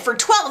didn't commit for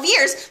 12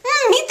 years.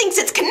 He thinks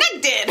it's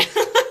connected.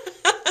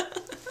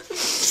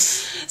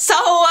 So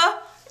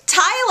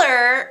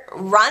Tyler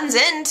runs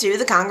into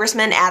the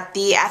congressman at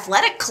the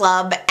athletic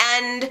club,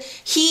 and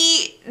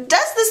he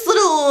does this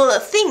little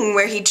thing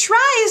where he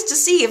tries to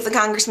see if the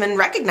congressman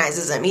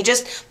recognizes him. He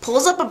just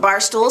pulls up a bar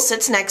stool,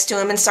 sits next to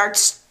him, and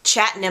starts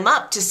chatting him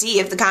up to see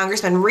if the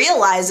congressman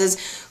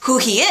realizes who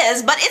he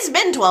is. But it's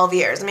been 12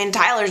 years. I mean,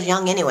 Tyler's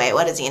young anyway.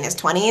 What is he, in his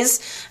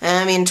 20s?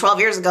 I mean, 12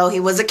 years ago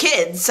he was a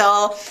kid.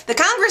 So the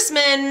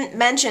congressman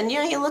mentioned,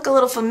 you look a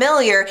little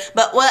familiar,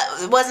 but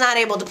was not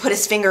able to put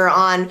his finger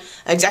on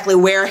exactly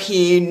where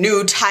he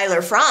knew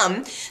Tyler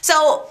from.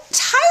 So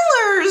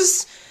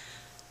Tyler's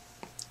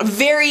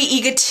very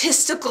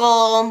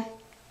egotistical,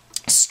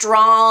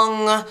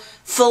 strong,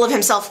 full of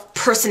himself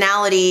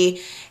personality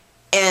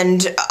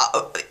and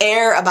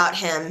air about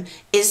him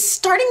is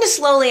starting to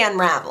slowly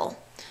unravel.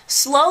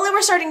 Slowly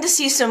we're starting to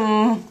see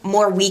some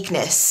more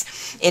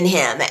weakness in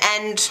him.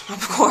 And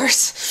of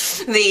course,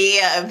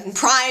 the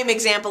prime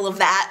example of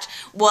that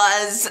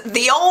was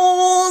the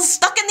old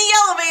stuck in the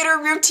elevator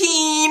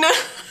routine.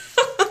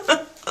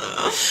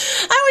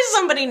 I wish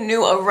somebody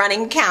knew a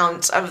running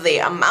count of the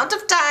amount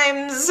of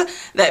times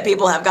that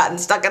people have gotten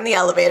stuck in the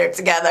elevator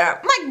together.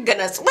 My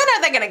goodness, when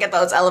are they going to get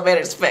those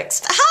elevators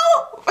fixed?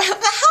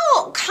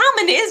 How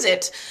common is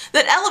it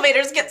that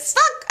elevators get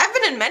stuck? I've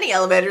been in many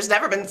elevators,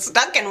 never been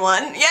stuck in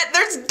one, yet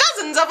there's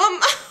dozens of them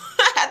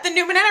at the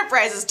Newman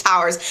Enterprises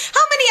towers.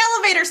 How many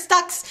elevator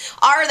stucks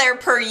are there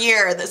per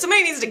year?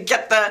 Somebody needs to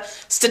get the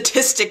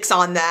statistics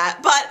on that.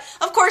 But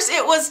of course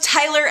it was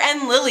Tyler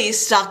and Lily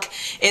stuck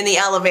in the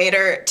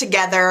elevator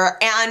together,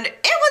 and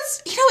it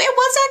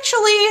was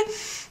actually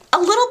a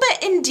little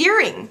bit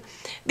endearing,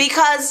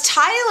 because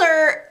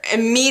Tyler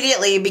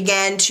immediately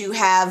began to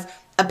have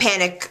a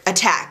panic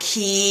attack.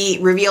 He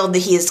revealed that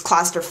he is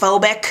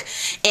claustrophobic,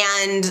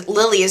 and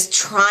Lily is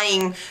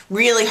trying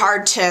really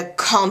hard to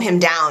calm him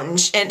down,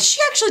 and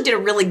she actually did a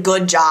really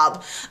good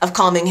job of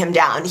calming him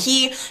down.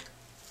 He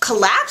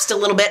collapsed a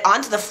little bit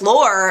onto the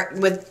floor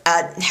with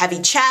a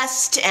heavy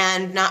chest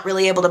and not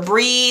really able to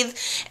breathe,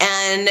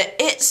 and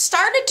it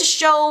started to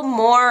show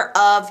more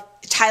of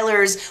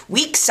Tyler's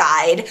weak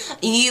side.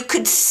 You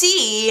could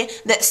see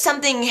that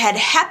something had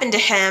happened to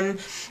him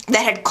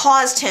that had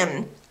caused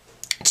him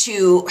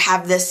to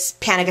have this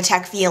panic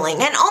attack feeling,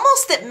 and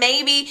almost that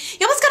maybe,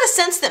 you almost got a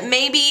sense that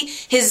maybe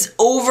his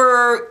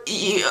over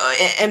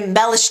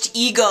embellished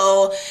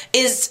ego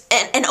is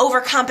an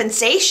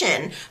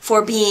overcompensation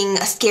for being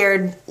a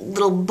scared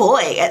little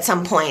boy at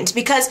some point,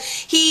 because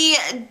he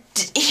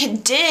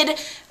did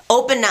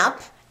open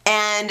up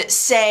and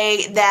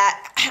say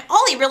that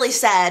all he really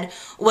said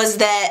was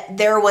that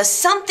there was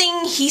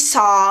something he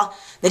saw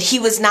that he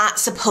was not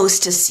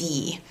supposed to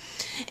see.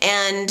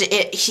 And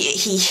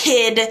he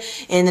hid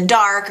in the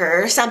dark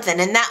or something,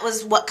 and that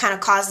was what kind of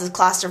caused the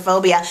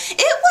claustrophobia.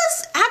 It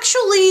was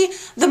actually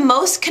the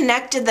most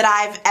connected that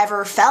I've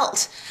ever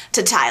felt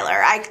to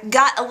Tyler. I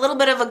got a little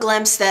bit of a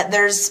glimpse that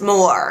there's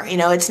more.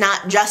 It's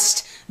not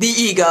just the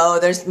ego,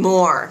 there's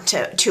more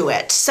to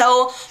it.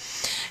 So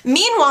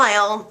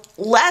meanwhile,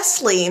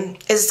 Leslie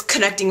is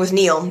connecting with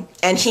Neil,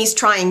 and he's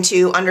trying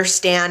to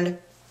understand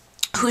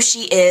who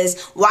she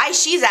is, why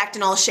she's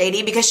acting all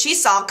shady, because she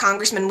saw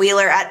Congressman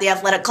Wheeler at the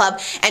athletic club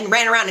and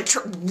ran around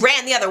and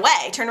ran the other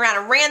way, turned around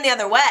and ran the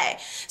other way.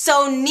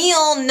 So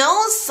Neil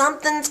knows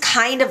something's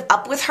kind of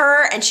up with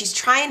her, and she's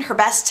trying her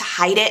best to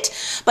hide it,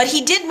 but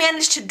he did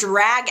manage to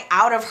drag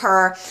out of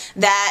her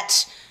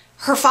that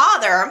her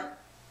father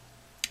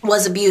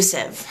was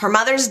abusive. Her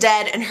mother's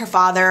dead and her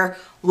father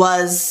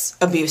was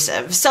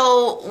abusive.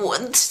 So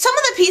some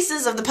of the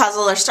pieces of the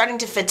puzzle are starting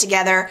to fit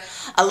together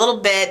a little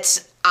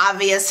bit.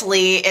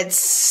 Obviously,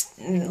 it's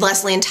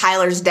Leslie and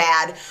Tyler's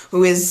dad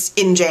who is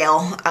in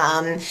jail.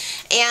 And,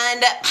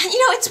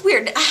 it's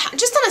weird.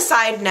 Just on a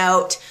side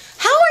note,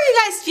 how are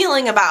you guys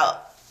feeling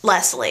about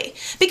Leslie?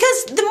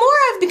 Because the more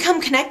I've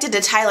become connected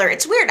to Tyler,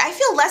 it's weird. I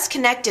feel less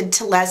connected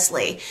to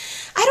Leslie.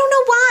 I don't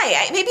know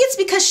why. Maybe it's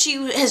because she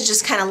has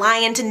just kind of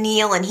lying to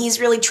Neil, and he's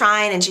really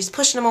trying, and she's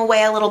pushing him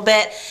away a little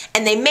bit,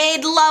 and they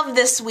made love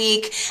this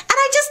week, and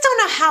I just don't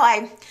know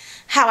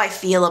how I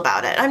feel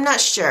about it. I'm not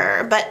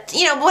sure, but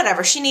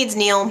whatever. She needs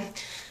Neil.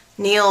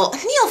 Neil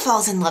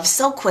falls in love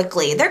so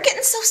quickly. They're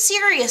getting so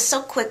serious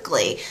so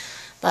quickly,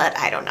 but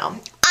I don't know.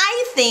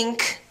 I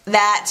think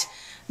that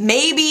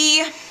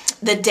maybe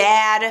the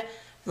dad,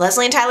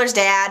 Leslie and Tyler's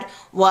dad,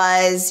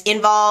 was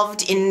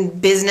involved in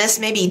business,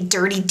 maybe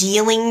dirty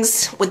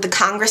dealings with the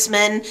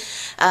congressman.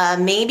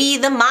 Maybe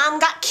the mom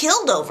got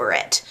killed over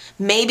it.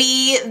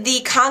 Maybe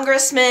the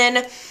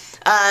congressman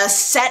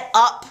set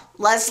up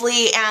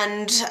Leslie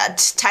and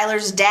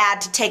Tyler's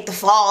dad to take the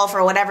fall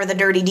for whatever the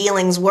dirty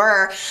dealings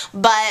were,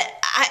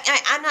 but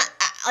I'm not,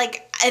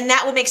 and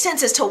that would make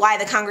sense as to why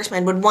the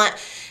congressman would want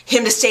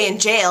him to stay in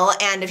jail,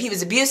 and if he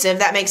was abusive,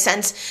 that makes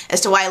sense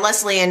as to why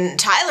Leslie and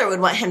Tyler would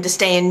want him to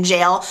stay in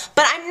jail,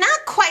 but I'm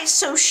not quite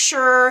so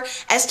sure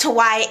as to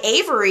why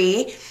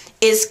Avery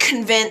is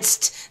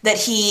convinced that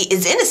he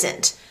is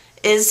innocent.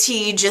 Is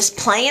he just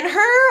playing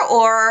her,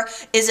 or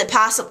is it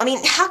possible? I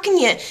mean, how can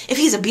you, if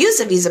he's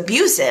abusive, he's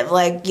abusive.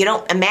 Like, you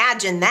don't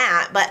imagine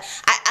that, but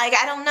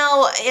I don't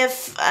know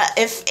if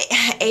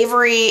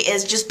Avery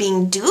is just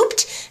being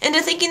duped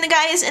into thinking the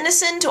guy is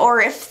innocent, or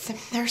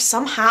if there's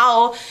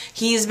somehow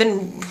he's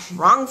been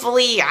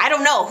wrongfully, I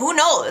don't know, who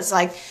knows?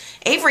 Like,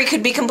 Avery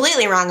could be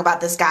completely wrong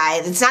about this guy.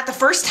 It's not the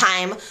first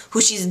time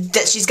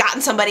that she's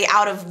gotten somebody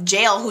out of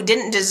jail who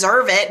didn't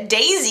deserve it.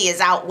 Daisy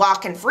is out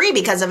walking free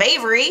because of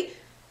Avery.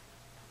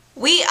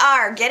 We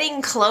are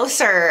getting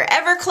closer,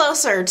 ever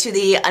closer to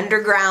the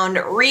underground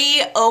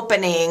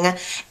reopening, and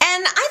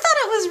I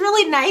thought it was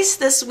really nice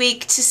this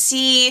week to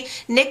see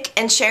Nick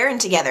and Sharon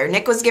together.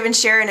 Nick was giving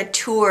Sharon a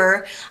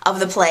tour of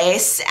the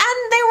place,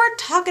 and they were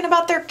talking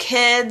about their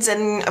kids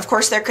and, of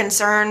course, their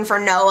concern for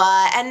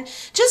Noah, and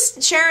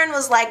just Sharon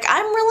was like,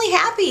 I'm really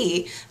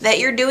happy that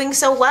you're doing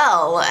so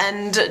well,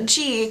 and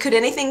gee, could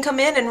anything come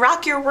in and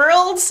rock your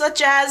world,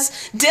 such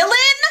as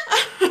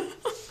Dylan?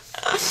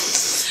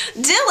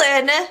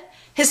 Dylan,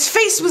 his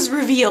face was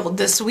revealed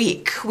this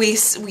week. We've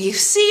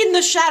seen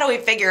the shadowy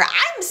figure.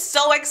 I'm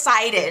so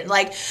excited.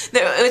 Like,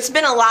 it's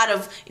been a lot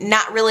of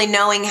not really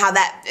knowing how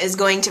that is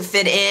going to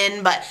fit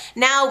in, but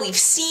now we've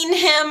seen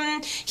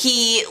him.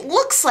 He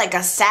looks like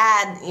a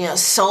sad,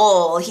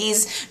 soul.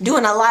 He's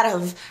doing a lot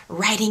of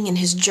writing in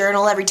his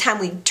journal. Every time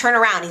we turn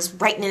around, he's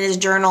writing in his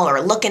journal or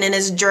looking in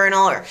his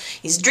journal, or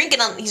he's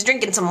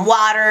drinking some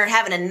water,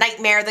 having a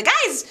nightmare. The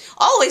guy's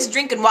always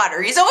drinking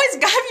water. He's always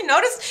got, have you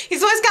noticed?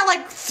 He's always got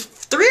like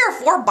 3 or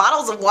 4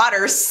 bottles of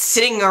water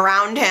sitting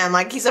around him.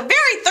 Like, he's a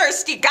very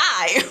thirsty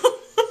guy.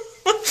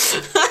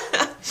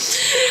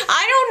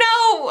 I don't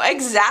know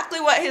exactly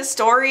what his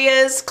story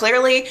is,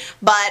 clearly,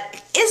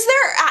 but is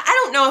there,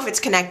 I don't know if it's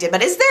connected,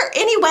 but is there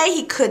any way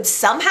he could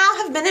somehow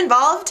have been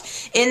involved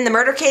in the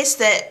murder case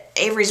that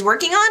Avery's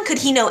working on? Could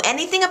he know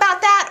anything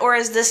about that, or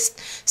is this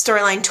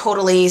storyline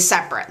totally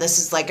separate? This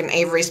is like an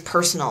Avery's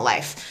personal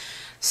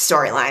life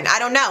storyline. I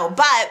don't know,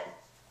 but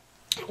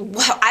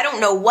I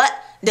don't know what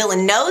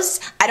Dylan knows.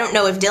 I don't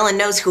know if Dylan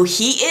knows who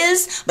he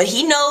is, but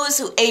he knows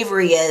who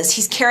Avery is.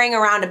 He's carrying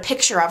around a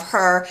picture of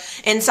her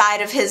inside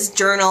of his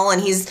journal,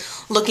 and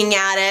he's looking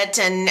at it,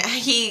 and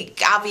he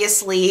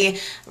obviously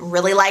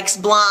really likes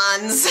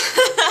blondes.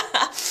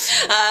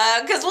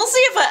 Because we'll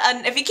see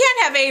if he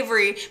can't have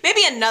Avery,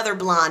 maybe another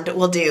blonde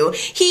will do.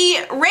 He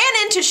ran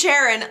into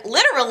Sharon,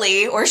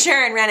 literally, or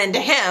Sharon ran into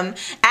him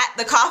at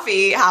the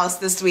coffee house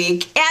this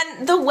week,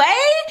 and the way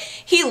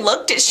he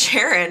looked at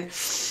Sharon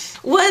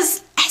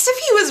was as if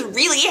he was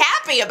really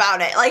happy about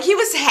it. Like, he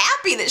was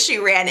happy that she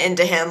ran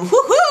into him.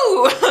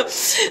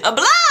 Woohoo! A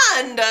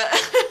blonde!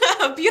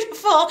 A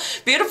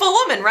beautiful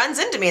woman runs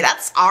into me.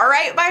 That's all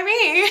right by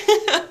me.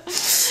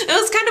 It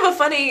was kind of a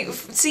funny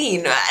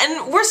scene.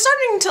 And we're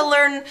starting to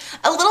learn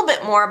a little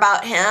bit more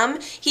about him.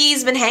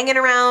 He's been hanging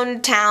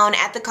around town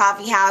at the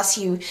coffee house.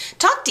 He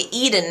talked to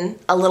Eden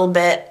a little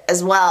bit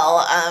as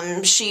well.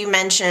 She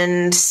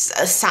mentioned,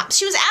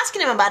 she was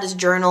asking him about his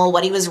journal,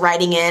 what he was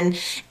writing in,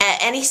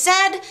 and he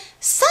said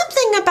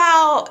something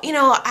about,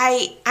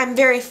 I'm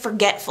very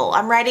forgetful.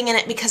 I'm writing in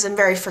it because I'm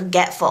very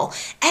forgetful.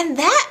 And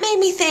that made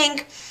me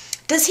think,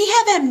 does he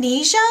have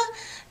amnesia?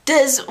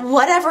 Does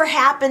whatever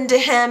happened to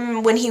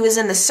him when he was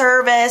in the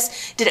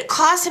service, did it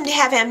cause him to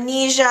have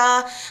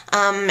amnesia?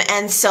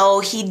 And so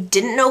he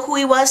didn't know who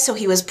he was, so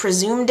he was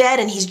presumed dead,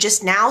 and he's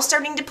just now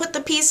starting to put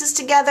the pieces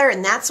together,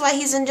 and that's why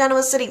he's in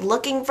Genoa City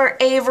looking for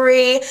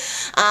Avery.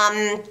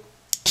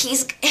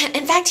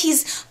 In fact,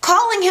 he's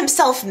calling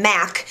himself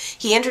Mac.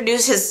 He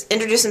introduced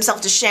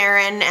himself to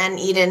Sharon and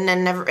Eden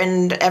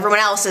and everyone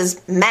else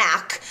as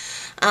Mac,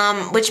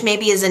 which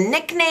maybe is a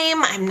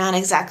nickname. I'm not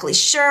exactly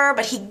sure,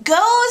 but he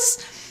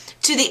goes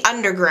to the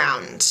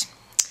underground.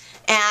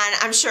 And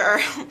I'm sure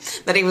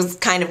that he was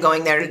kind of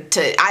going there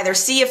to either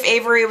see if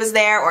Avery was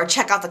there or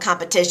check out the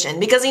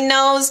competition, because he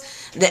knows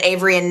that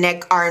Avery and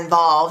Nick are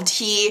involved.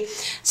 He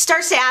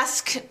starts to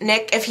ask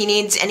Nick if he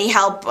needs any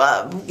help,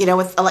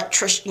 with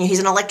electrician. He's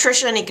an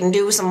electrician. He can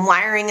do some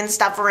wiring and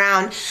stuff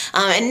around.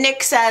 And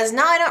Nick says,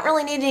 no, I don't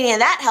really need any of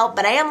that help,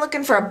 but I am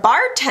looking for a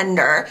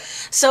bartender.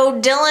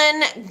 So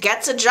Dylan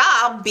gets a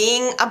job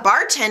being a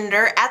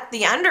bartender at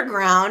the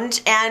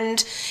underground, and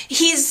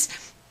he's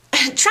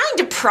trying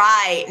to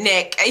pry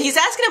Nick. He's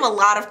asking him a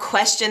lot of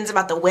questions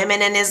about the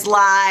women in his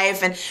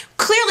life, and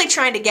clearly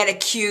trying to get a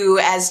cue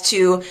as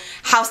to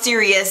how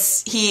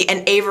serious he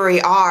and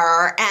Avery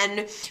are.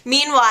 And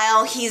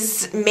meanwhile,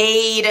 he's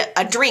made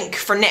a drink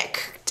for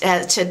Nick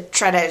to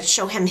try to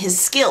show him his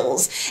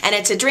skills. And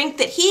it's a drink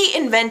that he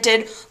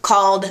invented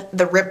called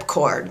the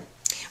Ripcord.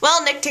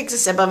 Well, Nick takes a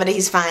sip of it.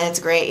 He's fine. It's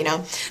great, you know.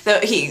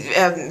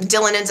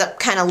 Dylan ends up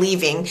kind of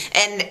leaving,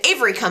 and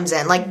Avery comes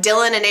in. Like,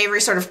 Dylan and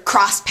Avery sort of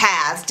cross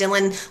paths.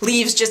 Dylan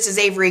leaves just as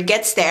Avery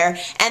gets there,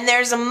 and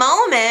there's a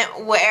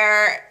moment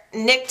where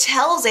Nick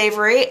tells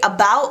Avery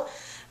about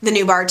the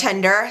new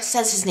bartender,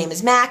 says his name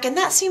is Mac, and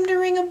that seemed to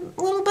ring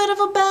a little bit of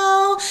a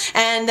bell.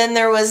 And then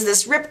there was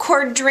this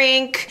ripcord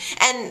drink,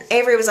 and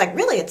Avery was like,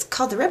 really, it's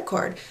called the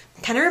ripcord.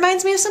 Kind of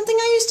reminds me of something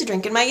I used to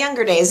drink in my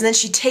younger days. And then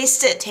she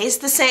tastes it, tastes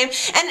the same.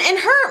 And in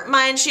her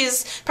mind,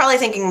 she's probably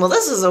thinking, well,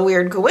 this is a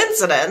weird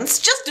coincidence.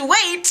 Just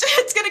wait,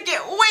 it's gonna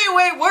get way,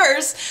 way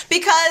worse.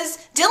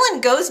 Because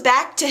Dylan goes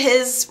back to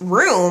his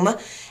room,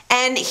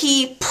 and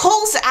he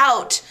pulls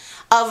out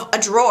of a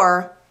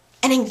drawer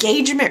an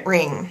engagement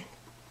ring.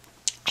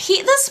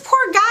 This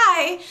poor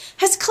guy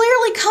has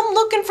clearly come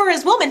looking for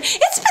his woman.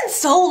 It's been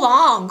so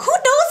long. Who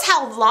knows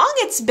how long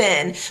it's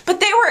been? But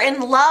they were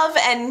in love,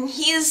 and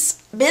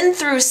he's been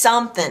through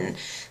something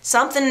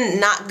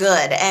not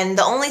good. And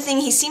the only thing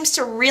he seems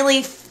to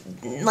really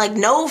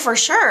know for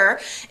sure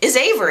is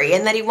Avery,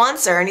 and that he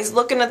wants her. And he's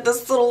looking at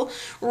this little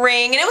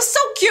ring, and it was so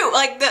cute.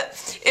 Like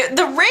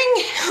the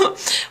ring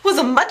was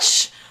a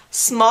much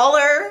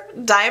smaller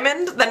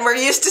diamond than we're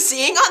used to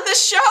seeing on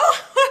this show.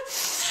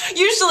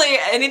 Usually,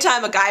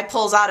 anytime a guy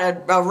pulls out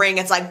a ring,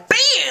 it's like,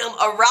 bam,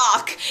 a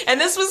rock. And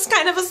this was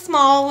kind of a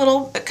small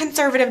little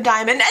conservative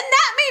diamond, and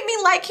that made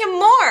me like him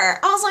more.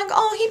 I was like,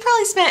 oh, he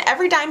probably spent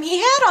every dime he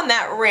had on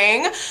that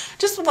ring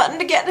just wanting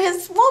to get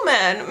his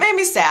woman. It made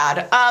me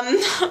sad.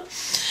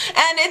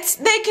 And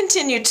they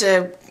continue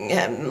to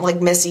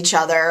miss each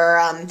other.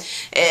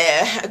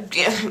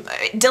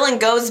 Dylan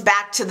goes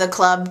back to the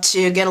club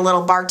to get a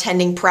little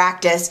bartending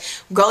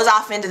practice, goes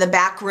off into the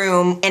back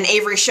room, and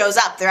Avery shows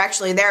up. They're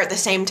actually there at the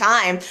same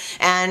time,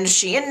 and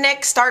she and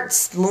Nick start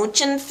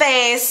smooching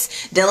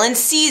face. Dylan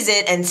sees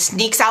it and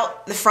sneaks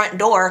out the front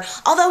door,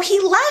 although he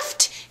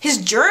left his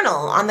journal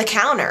on the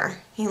counter.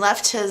 He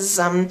left his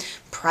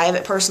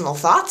private personal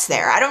thoughts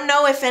there. I don't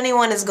know if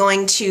anyone is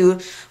going to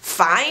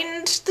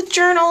find the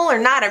journal or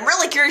not. I'm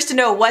really curious to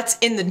know what's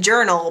in the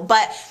journal,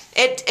 but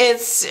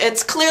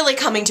it's clearly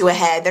coming to a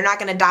head. They're not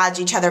going to dodge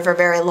each other for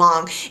very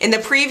long. In the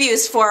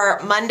previews for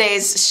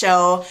Monday's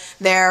show,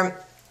 there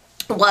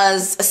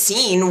was a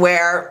scene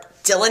where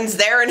Dylan's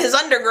there in his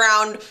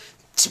underground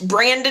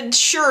branded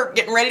shirt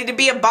getting ready to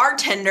be a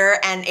bartender,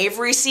 and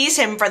Avery sees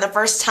him for the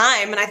first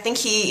time, and I think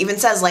he even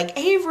says, like,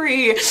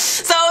 Avery.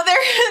 So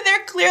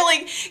they're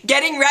clearly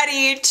getting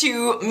ready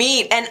to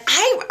meet, and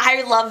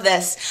I love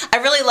this. I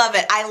really love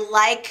it. I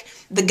like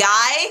the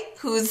guy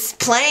who's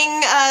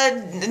playing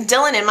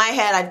Dylan. In my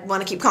head, I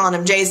want to keep calling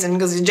him Jason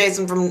because he's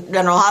Jason from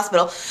General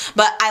Hospital.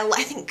 But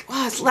I think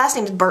his last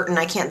name's Burton.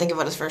 I can't think of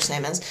what his first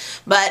name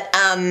is. But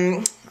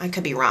I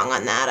could be wrong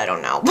on that. I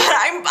don't know. But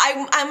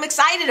I'm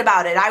excited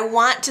about it. I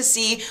want to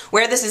see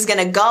where this is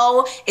gonna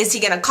go. Is he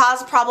gonna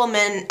cause a problem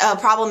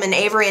in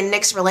Avery and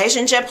Nick's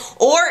relationship,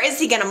 or is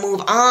he gonna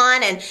move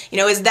on? And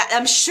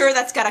I'm sure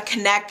that's gotta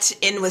connect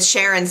in with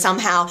Sharon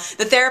somehow.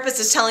 The therapist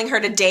is telling her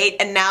to date,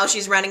 and now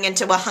she's running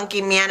into a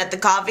hunky man at the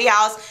coffee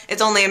house.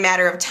 It's only a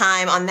matter of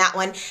time on that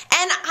one, and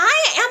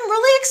I am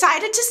really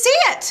excited to see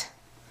it.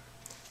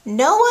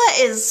 Noah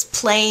is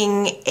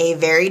playing a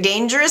very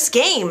dangerous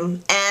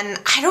game, and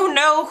I don't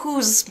know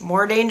who's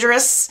more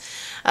dangerous,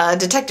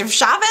 Detective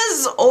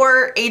Chavez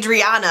or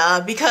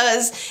Adriana,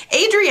 because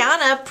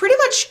Adriana pretty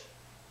much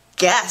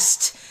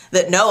guessed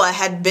that Noah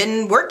had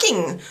been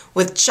working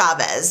with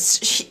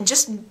Chavez.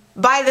 Just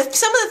by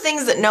some of the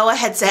things that Noah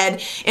had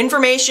said,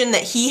 information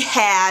that he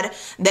had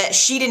that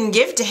she didn't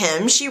give to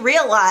him, she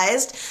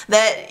realized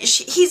that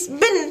he's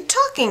been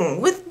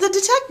talking with the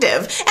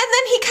detective. And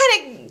then he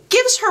kind of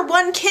gives her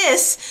one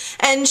kiss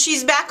and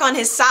she's back on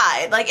his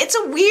side. Like, it's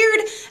a weird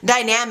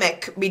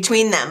dynamic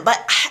between them.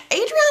 But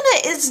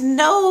Adriana is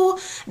no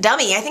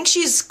dummy. I think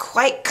she's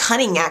quite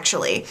cunning,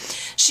 actually.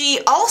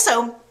 She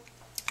also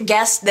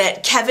guessed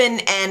that Kevin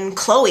and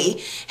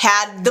Chloe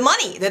had the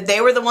money, that they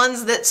were the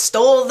ones that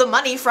stole the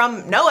money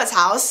from Noah's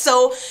house.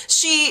 So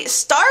she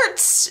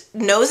starts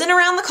nosing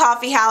around the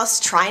coffee house,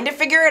 trying to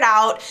figure it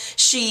out.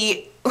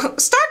 She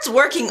starts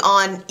working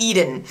on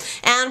Eden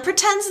and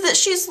pretends that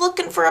she's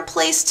looking for a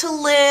place to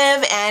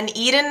live, and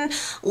Eden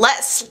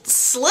lets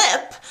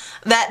slip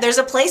that there's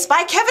a place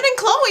by Kevin and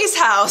Chloe's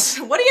house.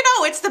 What do you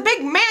know? It's the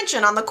big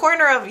mansion on the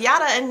corner of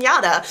yada and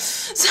yada.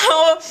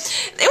 So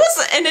it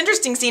was an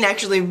interesting scene,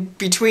 actually,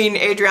 between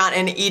Adriana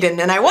and Eden,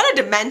 and I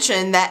wanted to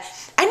mention that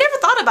I never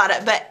thought about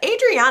it, but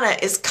Adriana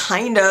is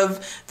kind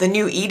of the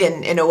new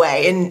Eden in a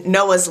way in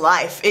Noah's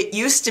life. It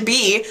used to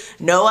be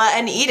Noah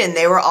and Eden.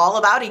 They were all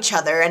about each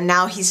other, and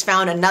now he's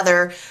found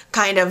another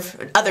kind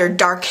of other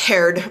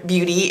dark-haired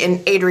beauty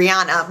in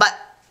Adriana. But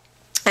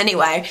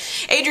anyway,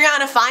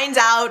 Adriana finds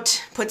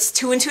out, puts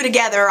two and two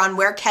together on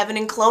where Kevin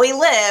and Chloe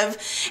live,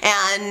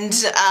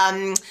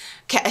 and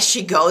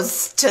she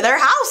goes to their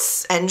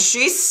house and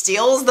she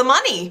steals the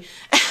money.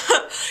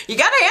 You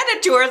gotta hand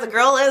it to her, the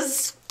girl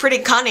is pretty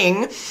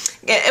cunning.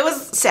 It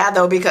was sad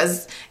though,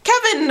 because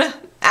Kevin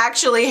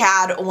actually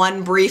had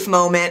one brief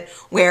moment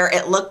where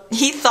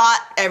he thought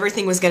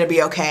everything was going to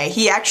be okay.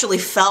 He actually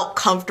felt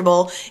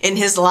comfortable in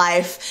his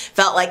life,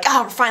 felt like,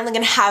 oh, we're finally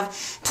going to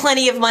have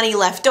plenty of money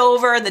left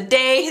over. The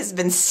day has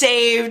been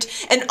saved,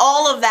 and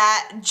all of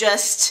that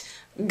just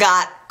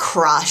got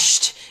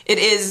crushed. It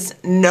is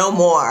no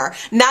more.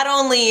 Not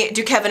only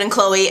do Kevin and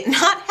Chloe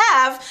not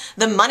have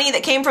the money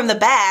that came from the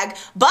bag,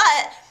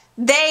 but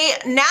they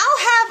now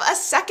have a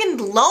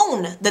second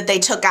loan that they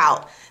took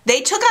out.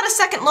 They took out a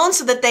second loan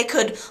so that they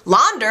could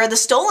launder the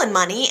stolen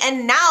money,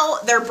 and now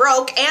they're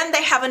broke and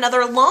they have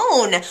another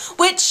loan,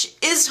 which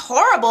is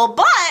horrible.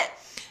 But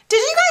did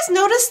you guys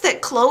notice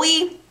that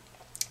Chloe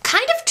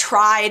kind of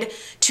tried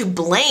to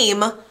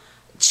blame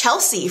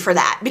Chelsea for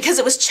that? Because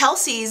it was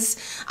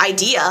Chelsea's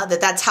idea that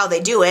that's how they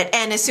do it,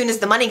 and as soon as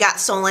the money got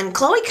stolen,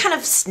 Chloe kind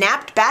of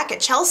snapped back at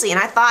Chelsea, and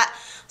I thought,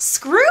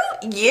 screw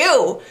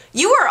you.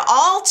 You are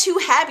all too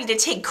happy to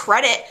take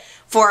credit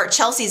for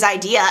Chelsea's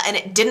idea, and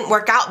it didn't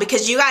work out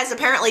because you guys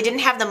apparently didn't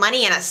have the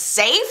money in a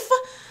safe?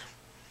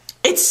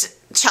 It's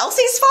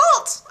Chelsea's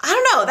fault? I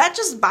don't know, that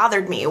just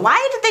bothered me.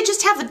 Why did they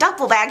just have the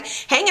duffel bag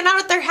hanging out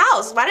at their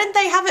house? Why didn't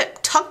they have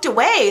it tucked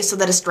away so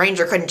that a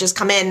stranger couldn't just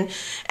come in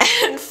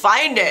and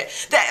find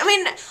it? I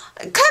mean,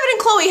 Kevin and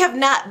Chloe have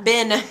not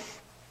been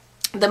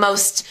the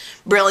most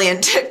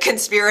brilliant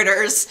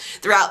conspirators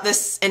throughout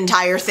this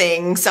entire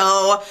thing,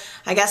 so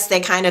I guess they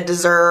kind of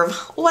deserve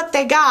what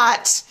they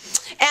got.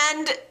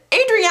 And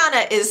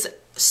Adriana is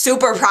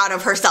super proud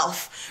of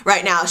herself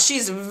right now.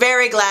 She's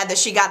very glad that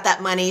she got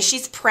that money.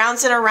 She's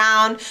prancing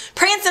around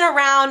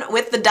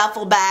with the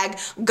duffel bag,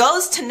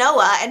 goes to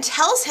Noah and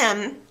tells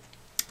him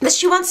that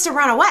she wants to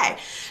run away.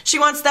 She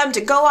wants them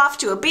to go off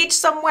to a beach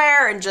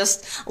somewhere and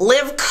just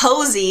live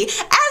cozy,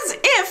 as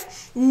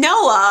if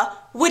Noah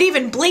would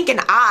even blink an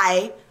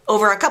eye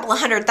over a couple of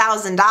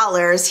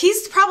 $100,000.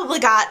 He's probably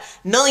got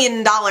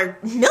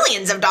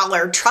millions of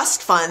dollar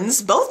trust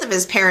funds. Both of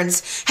his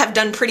parents have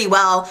done pretty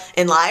well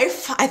in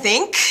life, I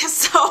think.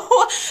 So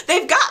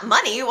they've got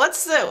money.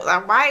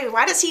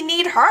 Why does he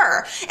need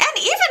her? And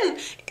even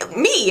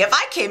me, if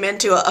I came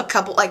into a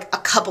couple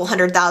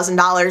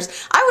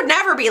 $100,000, I would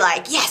never be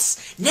like,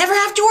 yes, never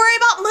have to worry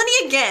about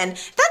money again.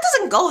 That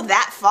doesn't go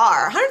that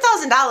far.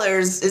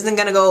 $100,000 isn't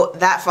gonna go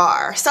that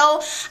far. So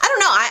I don't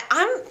know,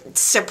 I'm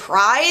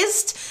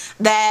surprised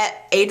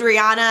that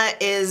Adriana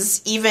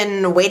is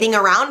even waiting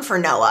around for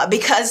Noah,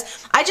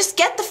 because I just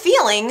get the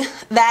feeling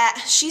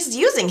that she's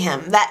using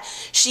him, that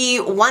she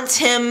wants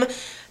him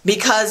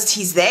because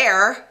he's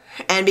there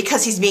and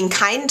because he's being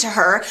kind to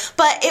her.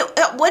 But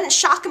it wouldn't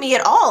shock me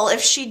at all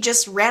if she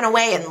just ran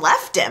away and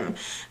left him.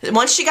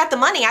 Once she got the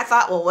money, I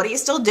thought, well, what are you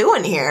still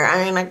doing here?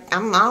 I mean, I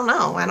don't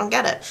know. I don't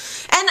get it.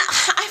 And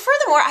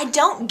furthermore, I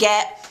don't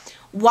get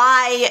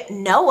why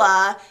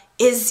Noah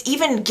is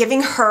even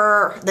giving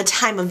her the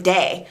time of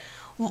day.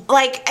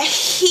 Like,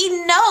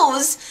 he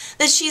knows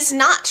that she's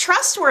not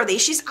trustworthy.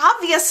 She's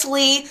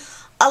obviously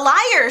a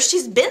liar.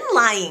 She's been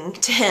lying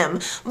to him.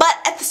 But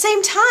at the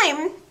same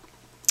time,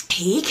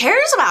 he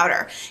cares about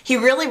her. He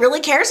really, really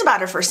cares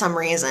about her for some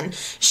reason.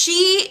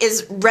 She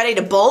is ready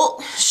to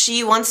bolt.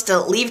 She wants to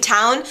leave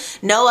town.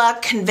 Noah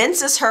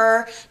convinces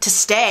her to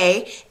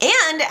stay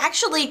and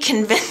actually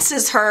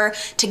convinces her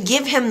to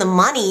give him the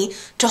money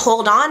to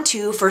hold on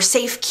to for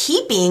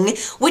safekeeping,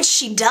 which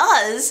she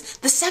does.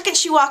 The second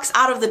she walks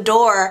out of the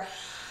door,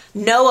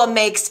 Noah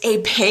makes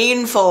a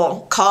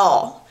painful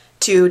call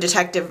to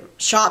Detective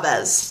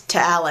Chavez, to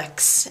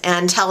Alex,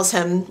 and tells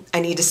him, I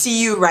need to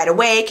see you right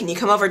away. Can you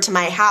come over to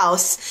my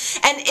house?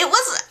 And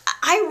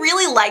I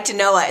really liked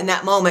Noah in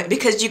that moment,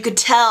 because you could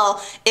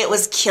tell it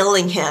was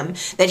killing him,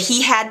 that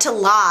he had to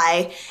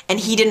lie and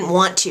he didn't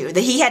want to,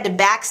 that he had to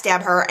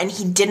backstab her and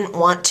he didn't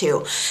want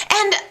to.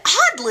 And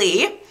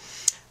oddly,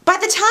 by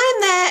the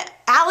time that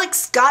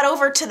Alex got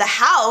over to the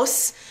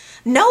house,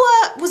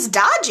 Noah was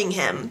dodging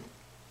him.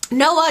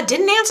 Noah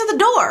didn't answer the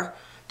door.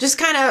 Just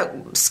kind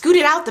of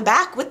scooted out the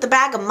back with the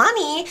bag of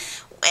money.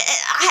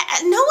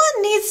 Noah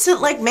needs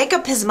to make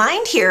up his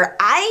mind here.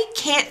 I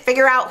can't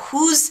figure out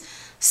whose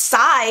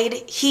side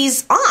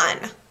he's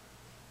on.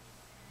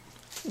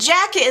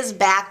 Jack is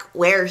back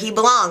where he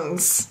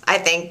belongs, I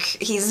think.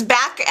 He's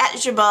back at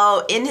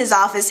Jabot, in his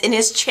office, in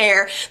his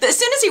chair. As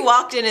soon as he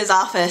walked in his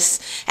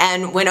office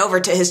and went over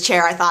to his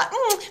chair, I thought,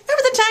 remember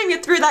the time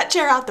you threw that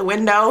chair out the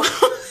window?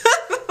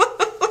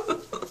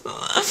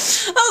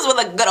 Those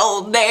were the good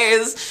old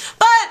days.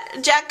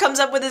 But Jack comes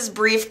up with his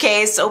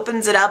briefcase,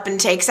 opens it up, and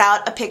takes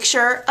out a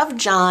picture of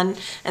John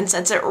and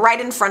sets it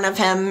right in front of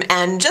him.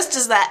 And just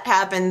as that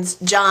happens,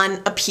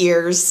 John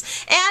appears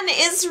and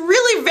is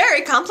really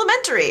very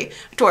complimentary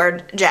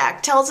toward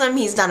Jack. Tells him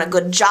he's done a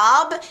good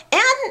job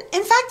and,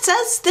 in fact,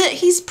 says that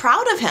he's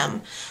proud of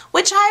him.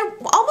 Which I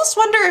almost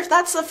wonder if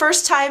that's the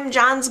first time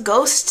John's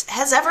ghost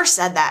has ever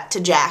said that to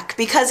Jack,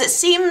 because it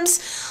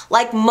seems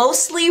like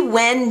mostly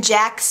when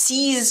Jack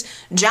sees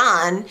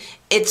John,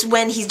 it's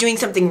when he's doing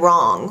something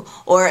wrong,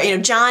 or,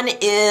 John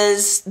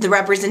is the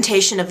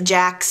representation of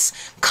Jack's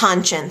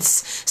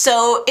conscience.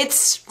 So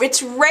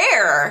it's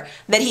rare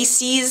that he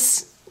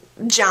sees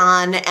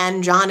John,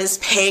 and John is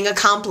paying a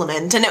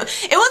compliment, and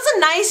it was a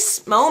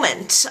nice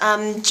moment.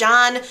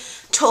 John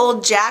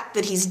told Jack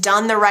that he's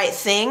done the right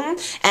thing,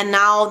 and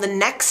now the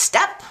next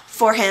step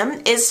for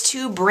him is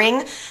to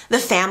bring the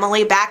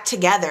family back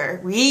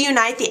together,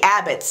 reunite the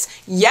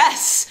Abbotts.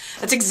 Yes,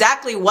 that's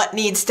exactly what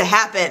needs to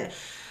happen.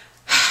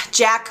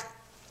 Jack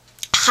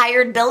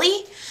hired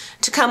Billy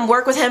to come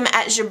work with him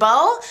at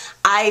Jabot.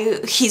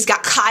 He's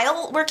got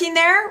Kyle working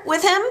there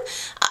with him.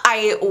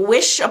 I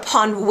wish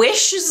upon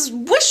wish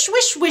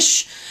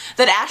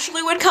that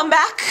Ashley would come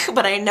back,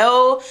 but I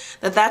know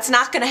that that's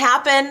not going to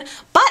happen.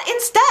 But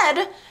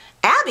instead,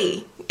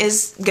 Abby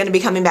is going to be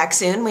coming back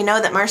soon. We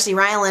know that Marcy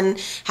Rylan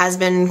has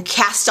been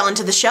cast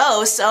onto the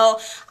show, so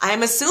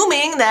I'm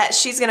assuming that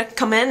she's going to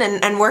come in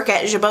and work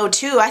at Jabot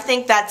too. I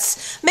think that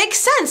makes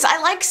sense.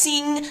 I like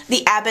seeing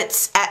the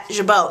Abbotts at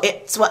Jabot.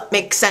 It's what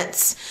makes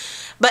sense.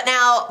 But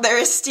now there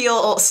is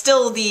still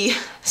the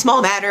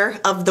small matter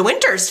of the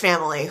Winters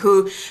family,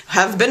 who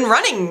have been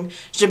running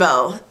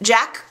Jabot.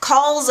 Jack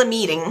calls a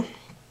meeting,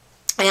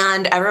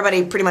 and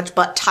everybody pretty much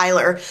but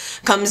Tyler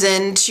comes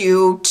in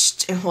to,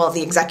 well,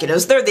 the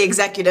executives, they're the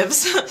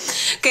executives,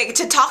 okay,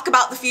 to talk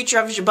about the future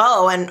of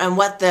Jabot and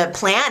what the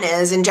plan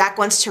is. And Jack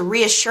wants to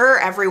reassure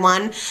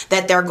everyone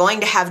that they're going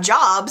to have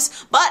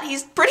jobs, but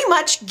he's pretty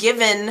much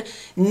given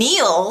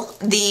Neil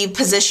the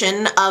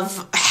position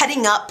of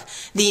heading up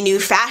the new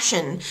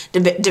fashion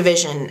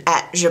division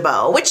at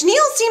Jabot, which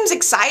Neil seems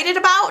excited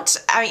about.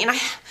 I mean,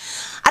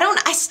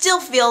 I still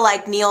feel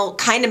like Neil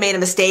kind of made a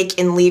mistake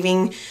in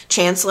leaving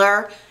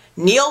Chancellor.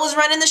 Neil was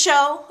running the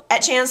show at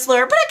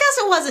Chancellor, but I guess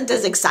it wasn't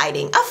as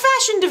exciting. A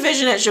fashion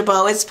division at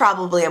Jabot is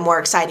probably a more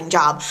exciting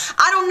job.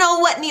 I don't know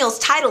what Neil's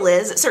title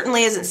is. It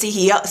certainly isn't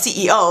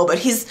CEO, but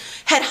he's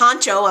head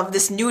honcho of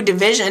this new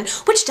division,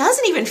 which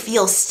doesn't even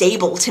feel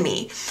stable to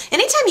me.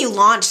 Anytime you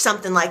launch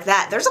something like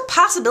that, there's a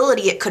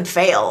possibility it could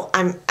fail.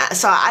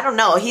 So I don't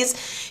know.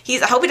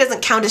 I hope he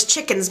doesn't count his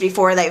chickens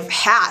before they've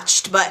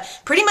hatched,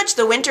 but pretty much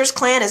the Winters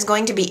clan is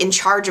going to be in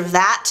charge of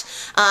that.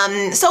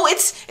 So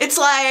it's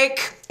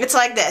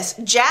like this.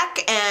 Jack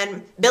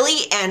and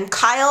Billy and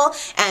Kyle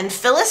and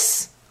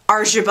Phyllis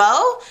are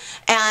Jabot,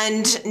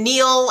 and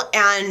Neil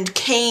and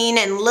Kane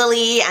and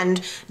Lily and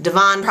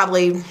Devon,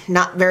 probably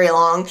not very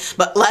long,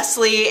 but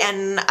Leslie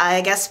and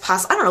I guess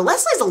I don't know,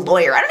 Leslie's a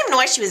lawyer. I don't even know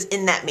why she was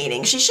in that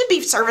meeting. She should be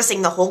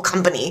servicing the whole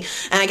company.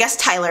 And I guess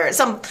Tyler,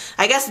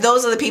 I guess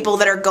those are the people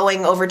that are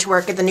going over to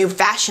work at the new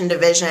fashion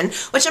division,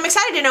 which I'm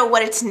excited to know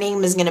what its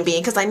name is going to be,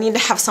 because I need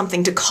to have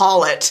something to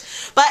call it.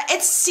 But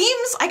it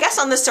seems, I guess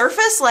on the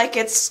surface, like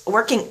it's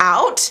working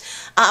out.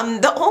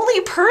 The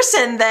only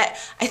person that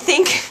I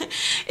think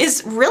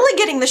is really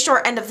getting the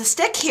short end of the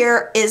stick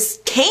here is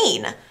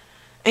Kane. I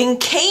mean,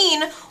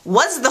 Kane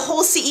was the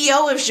whole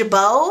CEO of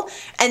Jabot,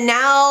 and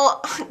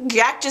now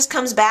Jack just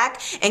comes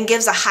back and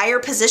gives a higher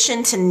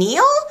position to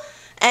Neil,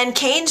 and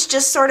Kane's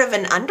just sort of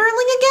an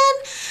underling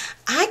again.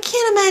 I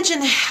can't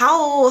imagine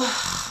how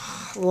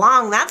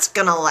long that's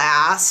gonna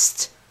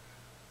last.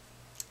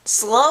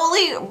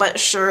 Slowly but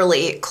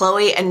surely,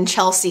 Chloe and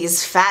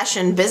Chelsea's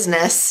fashion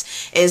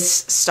business is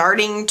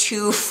starting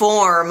to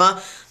form.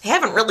 They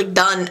haven't really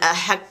done a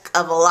heck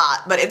of a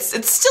lot, but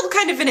it's still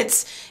kind of in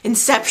its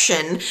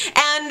inception.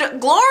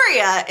 And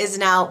Gloria is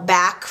now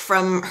back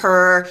from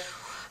her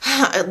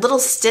little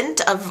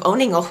stint of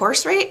owning a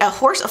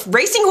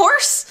racing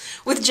horse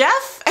with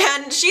Jeff,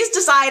 and she's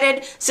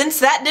decided, since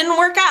that didn't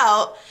work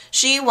out,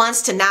 she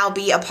wants to now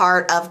be a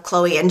part of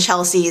Chloe and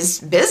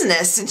Chelsea's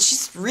business, and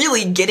she's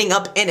really getting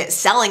up in it,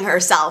 selling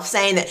herself,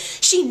 saying that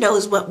she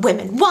knows what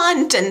women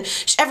want and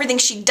everything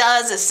she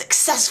does is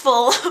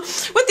successful,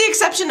 with the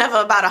exception of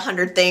about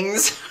 100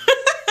 things.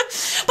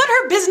 But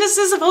her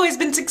businesses have always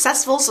been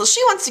successful, so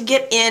she wants to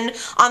get in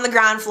on the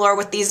ground floor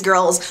with these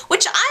girls,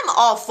 which I'm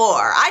all for.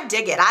 I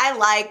dig it. I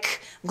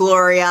like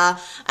Gloria,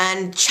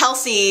 and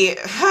Chelsea,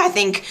 I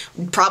think,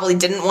 probably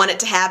didn't want it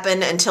to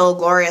happen until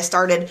Gloria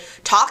started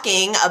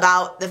talking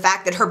about the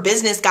fact that her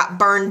business got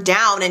burned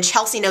down, and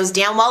Chelsea knows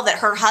damn well that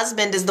her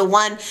husband is the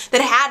one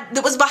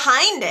that was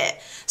behind it.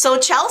 So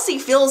Chelsea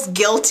feels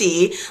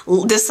guilty,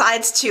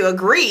 decides to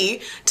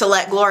agree to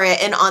let Gloria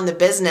in on the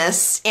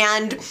business,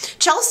 and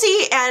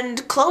Chelsea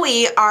and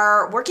Chloe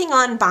are working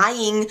on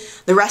buying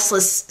the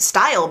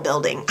Ruthless-style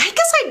building. I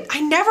guess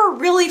I never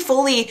really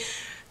fully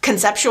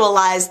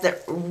conceptualized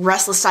that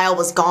Ruthless-style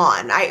was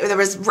gone. There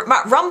was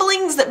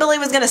rumblings that Billy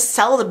was going to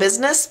sell the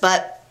business,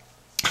 but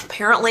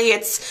apparently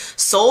it's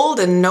sold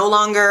and no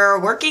longer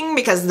working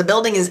because the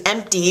building is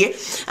empty.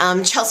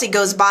 Chelsea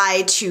goes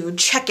by to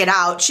check it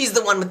out. She's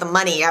the one with the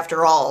money,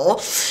 after all.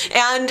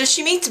 And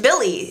she meets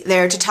Billy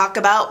there to talk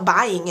about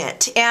buying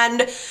it.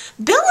 And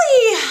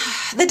Billy,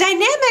 the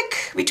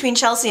dynamic between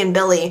Chelsea and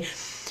Billy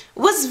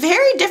was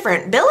very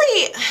different.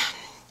 Billy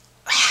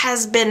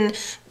has been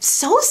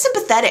so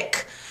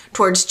sympathetic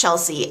towards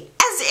Chelsea,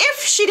 as if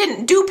she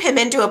didn't dupe him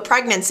into a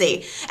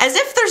pregnancy, as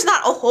if there's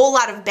not a whole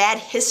lot of bad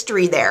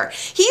history there.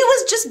 He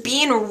was just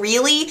being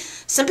really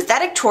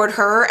sympathetic toward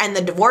her and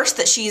the divorce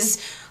that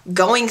she's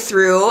going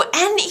through,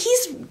 and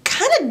he's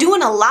kind of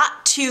doing a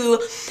lot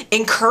to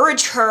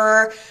encourage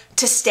her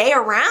to stay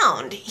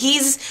around.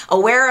 He's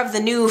aware of the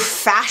new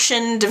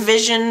fashion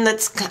division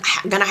that's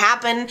gonna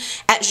happen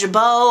at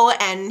Jabot,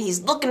 and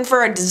he's looking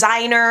for a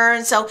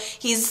designer. So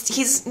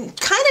he's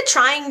kind of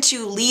trying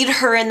to lead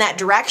her in that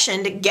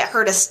direction to get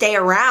her to stay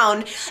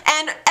around.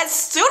 And as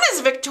soon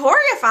as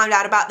Victoria found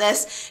out about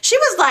this, she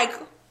was like,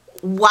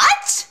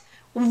 what?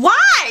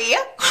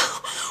 Why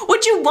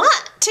would you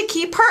want to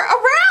keep her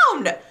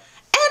around?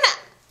 And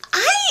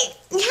I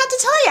have to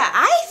tell you,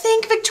 I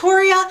think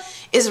Victoria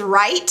is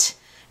right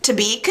to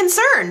be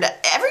concerned.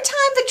 Every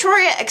time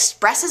Victoria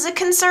expresses a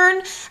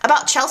concern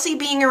about Chelsea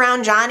being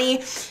around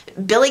Johnny,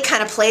 Billy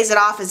kind of plays it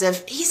off as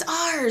if he's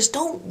ours,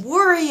 don't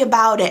worry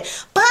about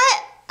it. But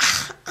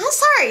I'm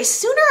sorry,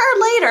 sooner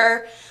or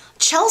later,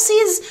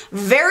 Chelsea's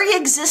very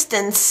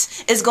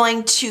existence is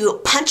going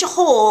to punch a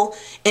hole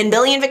in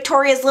Billy and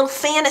Victoria's little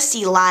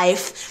fantasy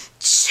life.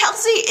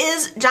 Chelsea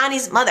is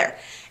Johnny's mother,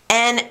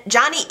 and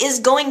Johnny is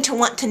going to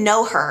want to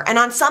know her. And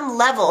on some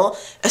level,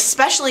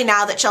 especially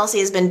now that Chelsea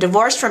has been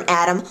divorced from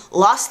Adam,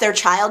 lost their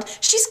child,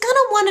 she's gonna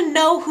want to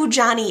know who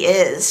Johnny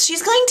is.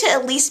 She's going to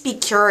at least be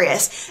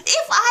curious.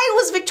 If I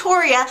was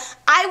Victoria,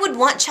 I would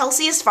want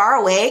Chelsea as far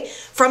away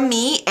from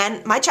me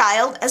and my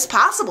child as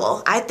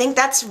possible. I think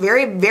that's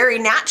very, very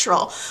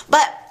natural.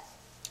 But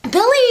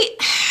Billy,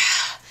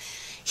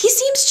 he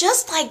seems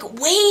just like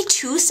way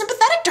too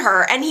sympathetic to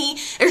her, and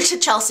to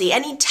Chelsea,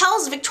 and he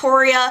tells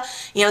Victoria,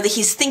 you know, that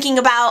he's thinking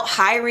about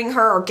hiring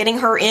her or getting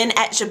her in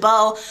at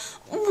Jabot.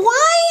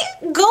 Why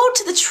go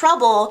to the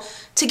trouble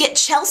to get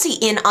Chelsea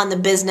in on the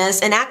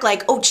business and act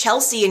like, oh,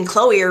 Chelsea and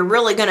Chloe are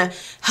really gonna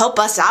help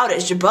us out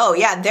at Jabot.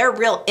 Yeah, they're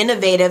real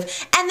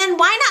innovative. And then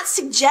why not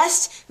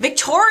suggest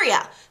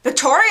Victoria?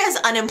 Victoria's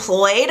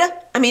unemployed.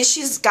 I mean,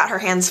 she's got her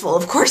hands full,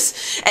 of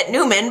course, at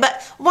Newman,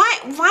 but why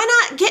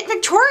not get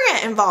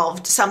Victoria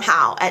involved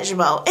somehow at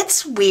Jabot?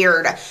 It's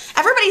weird.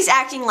 Everybody's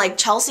acting like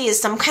Chelsea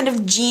is some kind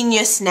of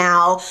genius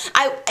now.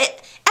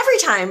 Every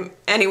time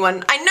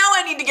anyone, I know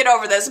I need to get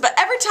over this, but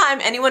every time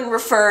anyone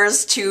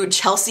refers to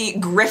Chelsea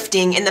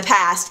grifting in the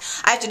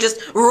past, I have to just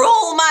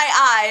roll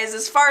my eyes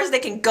as far as they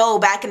can go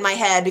back in my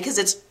head because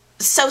it's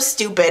so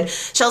stupid.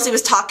 Chelsea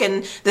was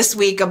talking this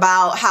week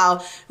about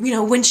how, you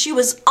know, when she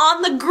was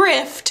on the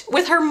grift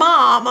with her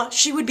mom,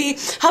 she would be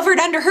hovered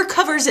under her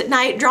covers at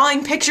night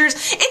drawing pictures.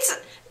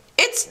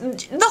 It's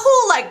the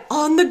whole, like,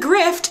 on the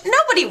grift.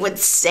 Nobody would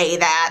say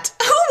that.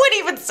 Who would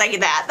even say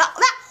that?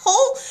 That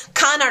whole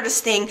con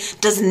artist thing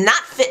does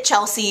not fit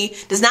Chelsea,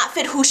 does not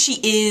fit who she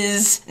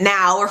is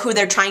now or who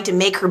they're trying to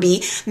make her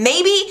be.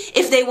 Maybe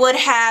if they would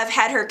have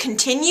had her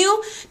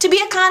continue to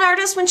be a con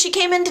artist when she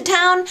came into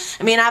town,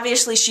 I mean,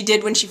 obviously she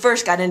did when she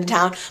first got into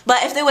town,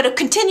 but if they would have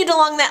continued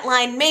along that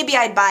line, maybe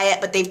I'd buy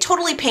it, but they've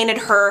totally painted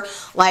her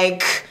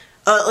like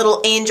a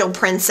little angel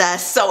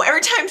princess, so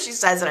every time she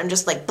says it, I'm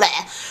just like,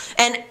 bleh.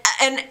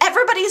 And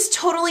everybody's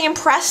totally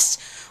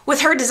impressed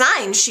with her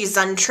design. She's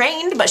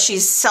untrained, but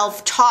she's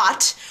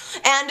self-taught.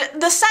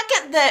 And the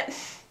second that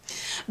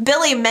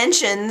Billy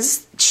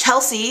mentions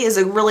Chelsea is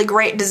a really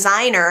great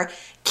designer,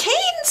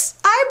 Kane's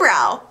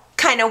eyebrow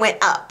kind of went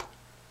up.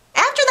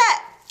 After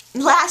that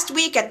last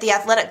week at the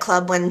athletic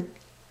club when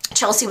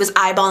Chelsea was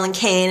eyeballing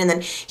Kane, and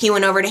then he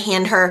went over to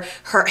hand her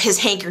his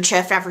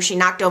handkerchief after she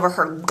knocked over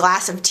her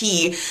glass of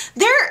tea.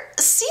 There's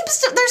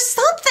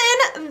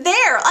something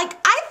there. Like,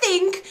 I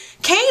think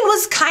Kane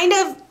was kind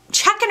of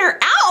checking her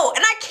out,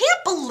 and I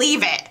can't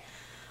believe it.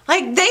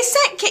 Like,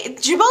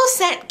 Jabot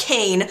sent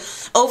Kane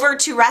over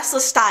to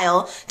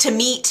Ruthless-er to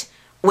meet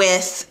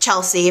with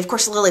Chelsea. Of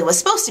course, Lily was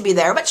supposed to be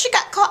there, but she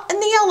got caught in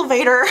the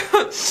elevator.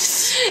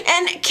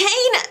 And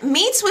Kane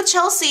meets with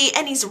Chelsea,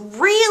 and he's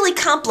really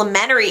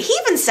complimentary. He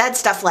even said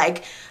stuff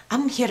like,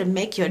 I'm here to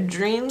make your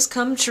dreams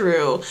come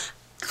true.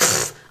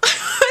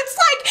 It's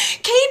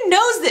like Kane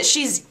knows that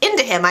she's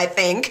into him, I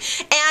think,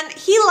 and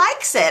he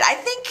likes it. I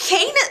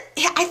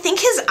think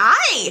his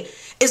eye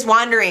is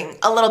wandering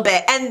a little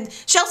bit, and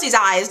Chelsea's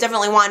eye is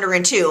definitely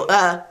wandering too.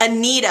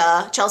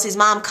 Anita, Chelsea's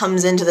mom,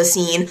 comes into the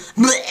scene.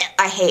 Blech,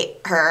 I hate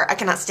her. I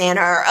cannot stand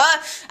her.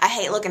 I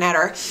hate looking at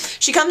her.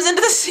 She comes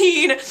into the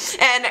scene,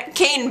 and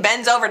Kane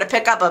bends over to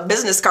pick up a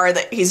business card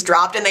that he's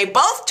dropped, and they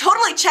both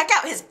totally check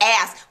out his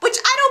ass, which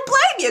I don't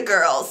blame you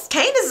girls.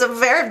 Kane is a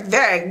very,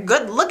 very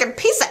good-looking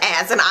piece of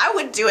ass, and I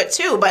would do it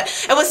too, but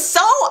it was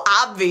so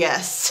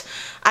obvious.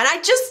 And I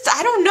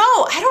don't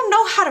know. I don't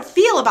know how to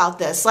feel about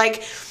this.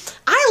 Like,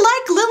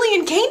 I like Lily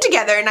and Kane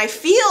together, and I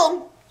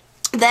feel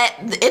that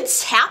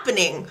it's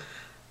happening.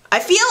 I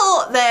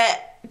feel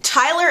that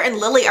Tyler and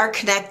Lily are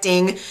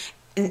connecting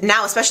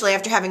now, especially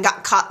after having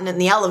got caught in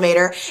the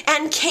elevator.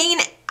 And Kane,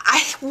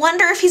 I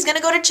wonder if he's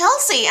gonna go to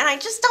Chelsea, and I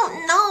just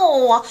don't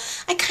know.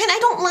 I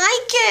don't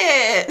like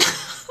it.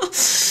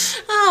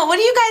 Oh, what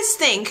do you guys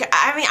think?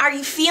 I mean, are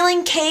you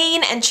feeling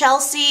Kane and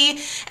Chelsea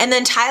and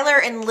then Tyler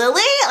and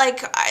Lily?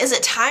 Like, is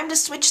it time to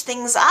switch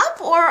things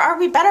up, or are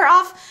we better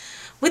off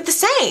with the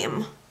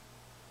same?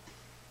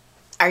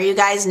 Are you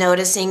guys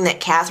noticing that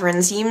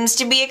Katherine seems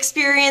to be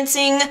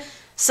experiencing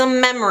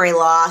some memory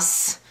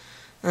loss?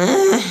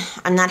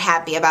 I'm not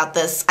happy about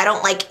this. I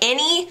don't like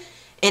any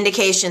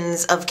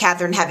indications of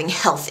Katherine having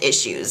health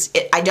issues.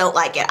 I don't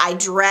like it. I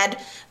dread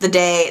the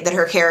day that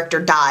her character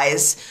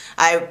dies.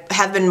 I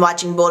have been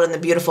watching Bold and the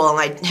Beautiful, and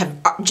I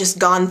have just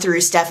gone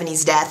through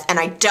Stephanie's death, and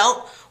I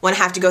don't want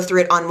to have to go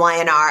through it on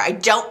YNR. I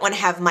don't want to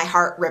have my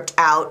heart ripped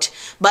out,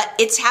 but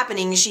it's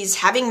happening. She's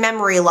having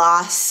memory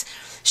loss.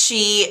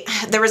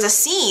 There was a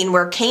scene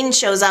where Kane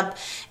shows up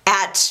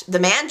at the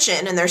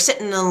mansion and they're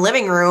sitting in the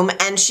living room,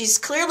 and she's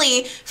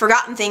clearly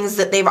forgotten things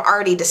that they've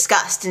already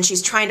discussed, and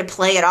she's trying to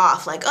play it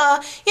off like,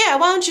 yeah,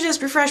 why don't you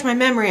just refresh my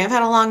memory? I've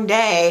had a long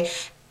day.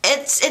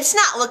 It's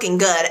not looking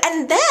good.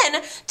 And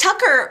then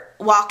Tucker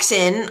walks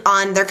in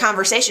on their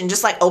conversation,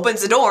 just like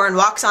opens the door and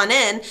walks on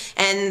in,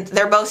 and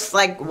they're both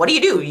like, what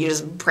do? You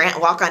just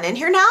walk on in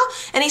here now?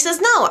 And he says,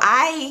 no,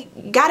 I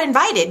got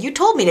invited. You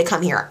told me to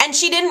come here. And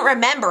she didn't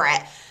remember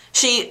it.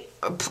 She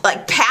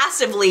like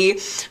passively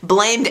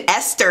blamed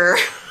Esther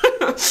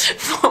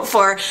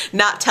for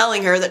not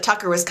telling her that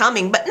Tucker was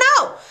coming, but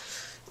no,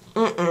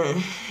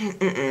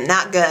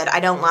 not good. I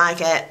don't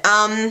like it.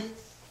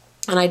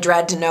 And I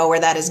dread to know where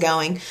that is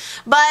going.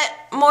 But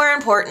more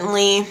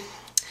importantly,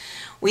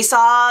 we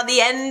saw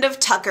the end of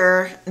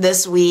Tucker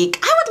this week.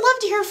 I would love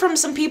to hear from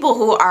some people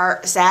who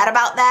are sad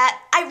about that.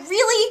 I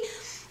really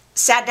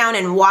sat down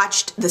and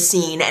watched the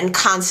scene and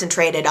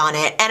concentrated on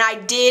it, and I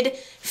did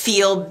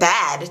feel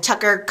bad.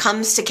 Tucker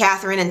comes to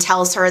Katherine and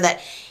tells her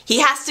that he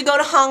has to go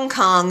to Hong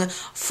Kong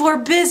for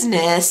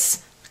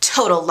business.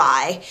 Total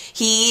lie.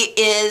 He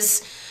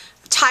is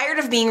tired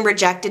of being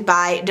rejected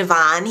by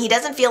Devon. He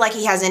doesn't feel like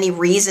he has any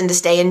reason to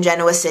stay in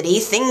Genoa City.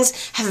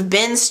 Things have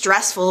been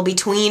stressful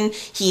between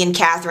he and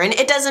Katherine.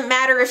 It doesn't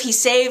matter if he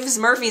saves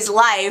Murphy's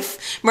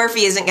life.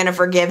 Murphy isn't going to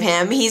forgive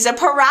him. He's a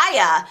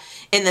pariah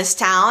in this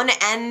town,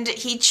 and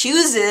he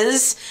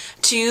chooses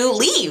to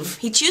leave.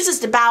 He chooses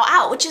to bow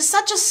out, which is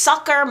such a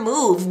sucker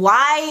move.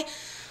 Why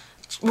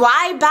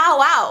bow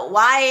out?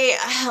 Why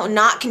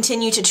not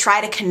continue to try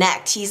to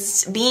connect?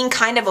 He's being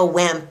kind of a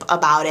wimp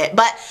about it,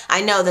 but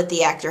I know that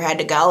the actor had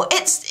to go.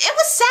 It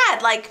was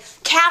sad. Like,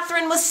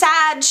 Katherine was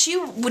sad.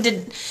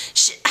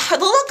 The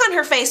look on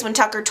her face when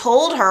Tucker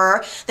told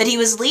her that he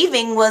was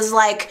leaving was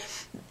like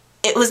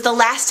it was the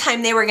last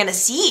time they were going to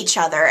see each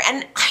other.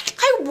 And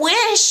I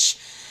wish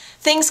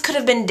things could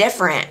have been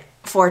different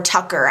for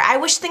Tucker. I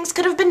wish things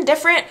could have been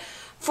different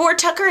for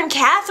Tucker and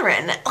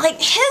Katherine.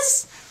 Like,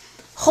 his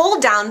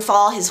whole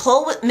downfall, his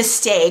whole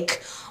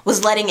mistake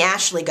was letting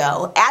Ashley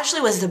go.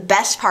 Ashley was the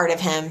best part of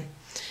him,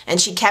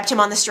 and she kept him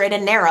on the straight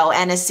and narrow,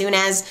 and as soon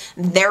as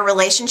their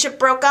relationship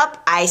broke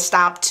up, I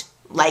stopped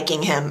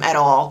liking him at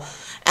all.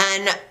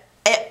 And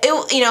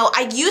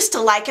I used to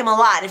like him a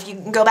lot. If you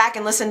go back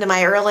and listen to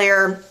my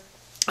earlier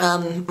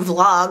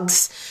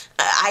vlogs,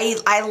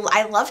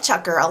 I love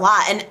Tucker a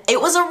lot, and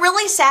it was a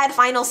really sad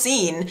final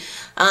scene.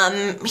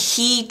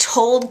 He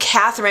told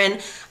Katherine,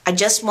 I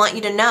just want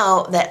you to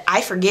know that I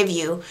forgive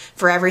you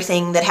for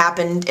everything that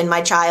happened in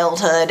my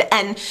childhood.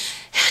 And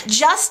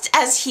just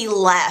as he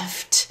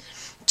left,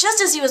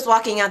 just as he was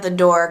walking out the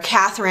door,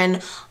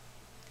 Katherine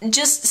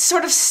just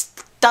sort of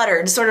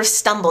stuttered, sort of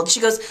stumbled. She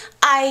goes,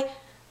 and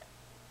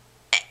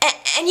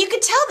you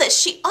could tell that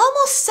she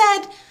almost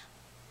said,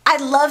 I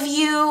love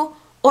you,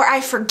 or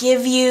I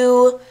forgive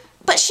you,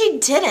 but she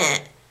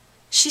didn't.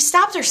 She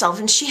stopped herself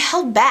and she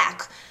held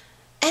back.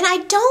 And I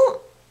don't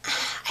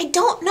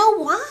know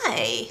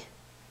why.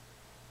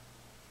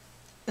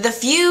 The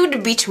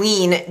feud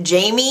between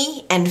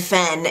Jamie and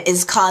Fen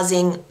is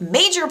causing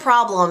major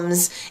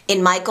problems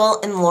in Michael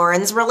and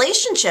Lauren's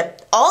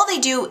relationship. All they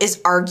do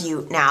is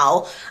argue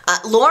now.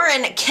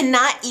 Lauren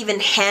cannot even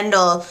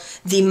handle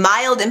the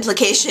mild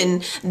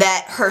implication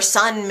that her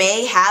son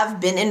may have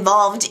been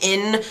involved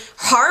in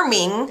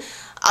harming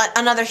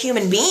another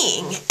human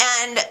being.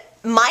 And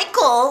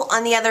Michael,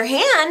 on the other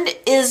hand,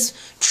 is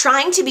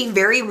trying to be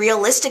very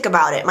realistic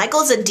about it.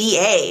 Michael's a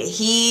DA.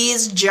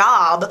 His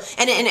job,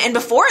 and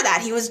before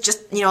that, he was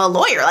just, a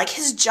lawyer. Like,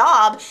 his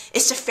job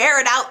is to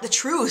ferret out the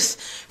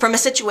truth from a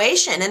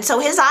situation. And so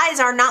his eyes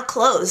are not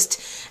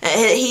closed.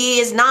 He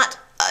is not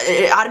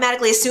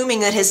automatically assuming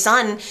that his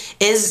son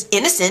is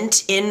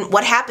innocent in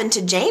what happened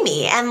to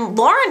Jamie. And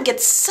Lauren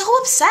gets so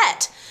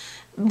upset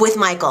with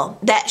Michael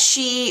that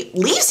she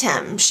leaves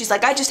him. She's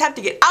like, I just have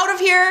to get out of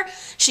here.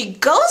 She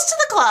goes to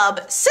the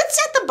club, sits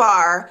at the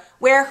bar,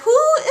 where who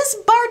is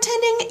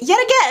bartending yet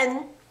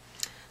again?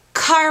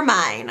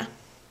 Carmine. And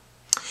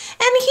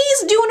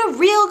he's doing a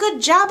real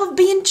good job of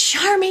being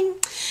charming.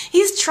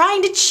 He's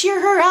trying to cheer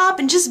her up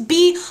and just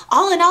be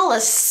all in all a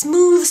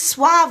smooth,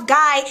 suave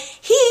guy.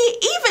 He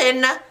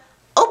even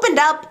opened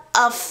up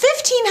a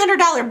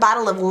 $1,500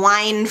 bottle of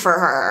wine for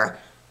her.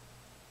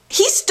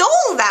 He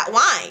stole that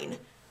wine.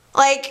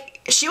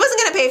 Like, she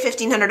wasn't going to pay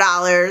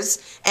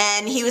 $1,500,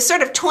 and he was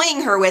sort of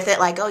toying her with it,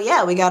 like, oh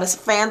yeah, we got us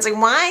fancy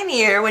wine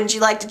here, wouldn't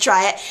you like to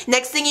try it?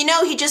 Next thing you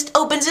know, he just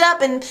opens it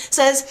up and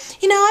says,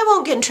 I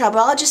won't get in trouble,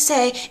 I'll just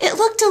say, it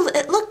looked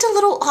a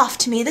little off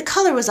to me, the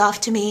color was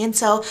off to me, and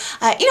so,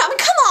 come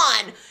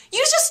on! You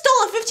just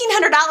stole a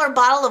 $1,500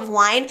 bottle of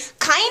wine,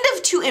 kind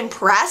of to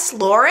impress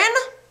Lauren?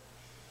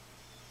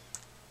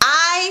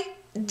 I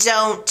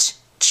don't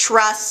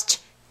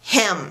trust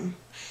him.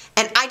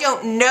 And I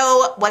don't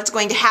know what's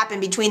going to happen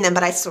between them,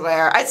 but I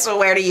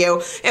swear to you,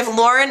 if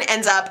Lauren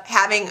ends up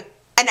having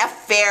an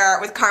affair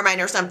with Carmine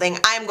or something,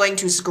 I'm going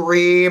to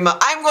scream.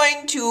 I'm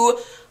going to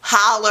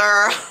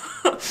holler.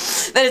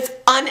 That is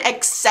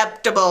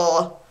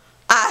unacceptable.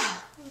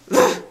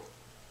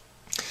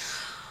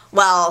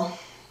 Well,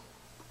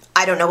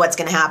 I don't know what's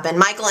going to happen.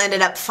 Michael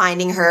ended up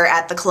finding her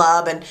at the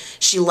club, and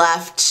she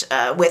left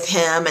with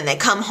him, and they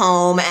come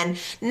home, and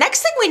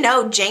next thing we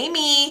know,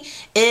 Jamie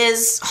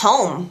is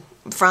home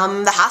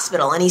from the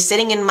hospital, and he's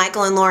sitting in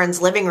Michael and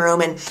Lauren's living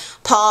room, and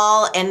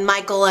Paul and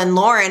Michael and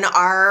Lauren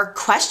are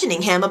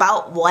questioning him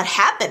about what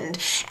happened.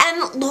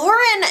 And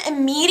Lauren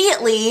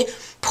immediately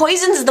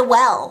poisons the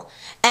well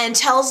and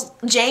tells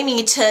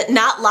Jamie to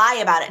not lie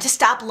about it, to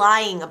stop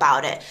lying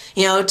about it.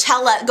 You know,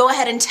 go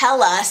ahead and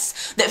tell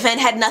us that Fen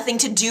had nothing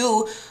to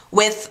do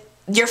with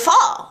your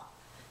fall.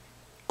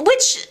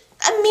 Which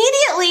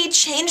immediately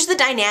changed the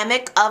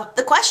dynamic of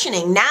the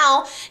questioning.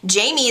 Now,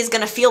 Jamie is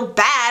going to feel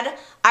bad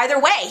either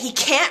way. He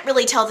can't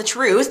really tell the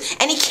truth,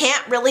 and he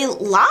can't really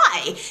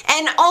lie.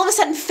 And all of a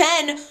sudden,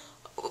 Fen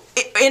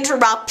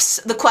interrupts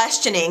the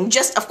questioning,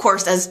 just of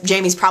course as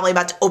Jamie's probably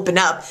about to open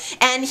up,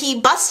 and he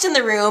busts in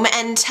the room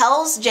and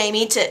tells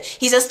Jamie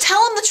he says,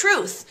 tell him the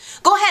truth.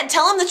 Go ahead,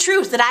 tell him the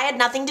truth that I had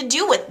nothing to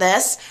do with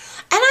this.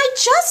 And I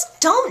just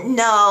don't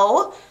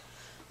know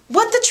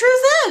what the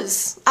truth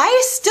is.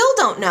 I still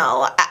don't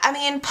know. I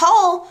mean,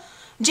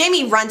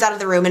 Jamie runs out of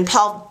the room, and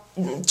Paul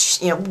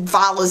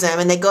follows him,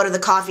 and they go to the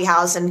coffee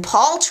house, and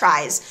Paul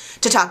tries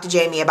to talk to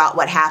Jamie about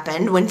what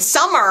happened when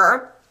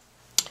Summer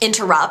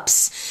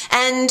interrupts,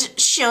 and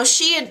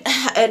she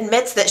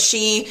admits that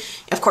she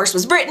of course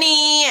was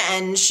Brittany,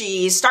 and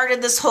she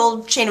started this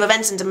whole chain of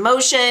events into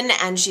motion,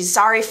 and she's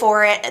sorry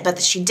for it, but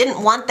that she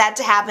didn't want that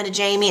to happen to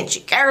Jamie, and she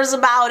cares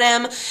about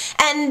him.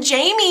 And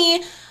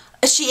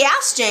she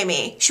asked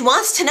Jamie, she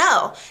wants to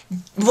know,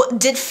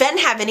 did Fen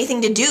have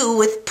anything to do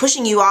with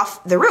pushing you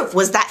off the roof?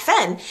 Was that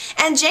Fen?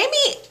 And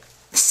Jamie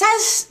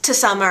says to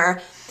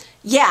Summer,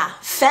 yeah,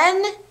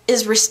 Fen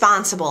is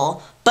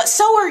responsible, but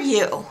so are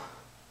you.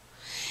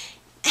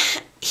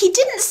 He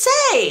didn't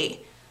say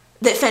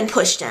that Fen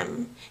pushed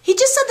him. He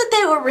just said that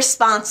they were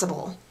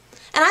responsible.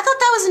 And I thought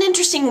that was an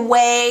interesting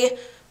way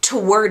to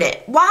word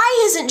it.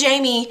 Why isn't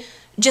Jamie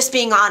just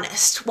being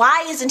honest?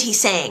 Why isn't he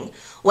saying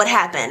what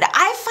happened?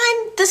 I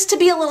find this to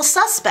be a little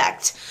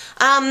suspect.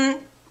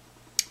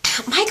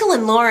 Michael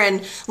and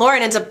Lauren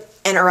ends up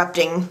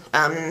interrupting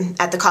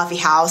at the coffee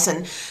house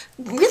and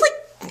really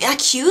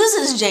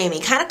accuses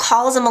Jamie, kind of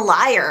calls him a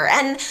liar.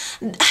 And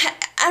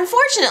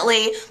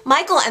unfortunately,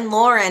 Michael and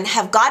Lauren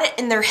have got it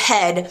in their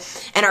head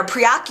and are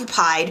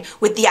preoccupied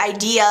with the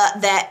idea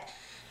that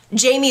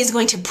Jamie is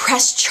going to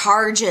press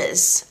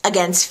charges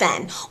against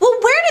Fen. Well,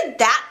 where did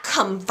that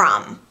come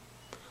from?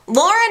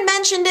 Lauren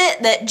mentioned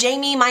it, that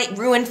Jamie might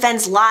ruin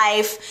Fen's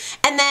life,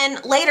 and then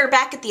later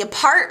back at the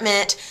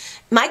apartment,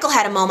 Michael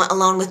had a moment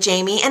alone with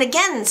Jamie and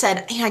again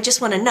said, I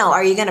just want to know,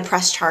 are you going to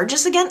press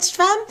charges against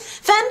Fen?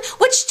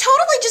 Which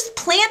totally just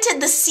planted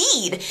the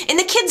seed in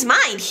the kid's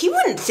mind. He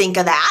wouldn't think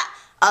of that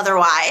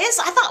otherwise.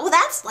 I thought, well,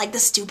 that's like the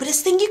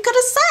stupidest thing you could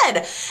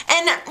have said.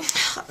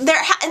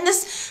 And in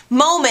this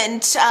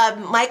moment,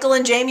 Michael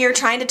and Jamie are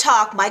trying to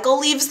talk. Michael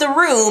leaves the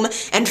room,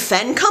 and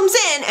Fen comes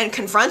in and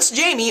confronts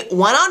Jamie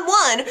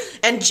one-on-one,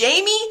 and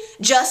Jamie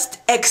just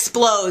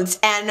explodes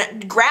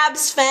and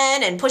grabs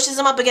Fen and pushes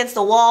him up against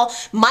the wall.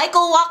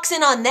 Michael walks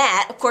in on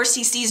that. Of course,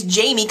 he sees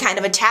Jamie kind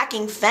of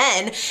attacking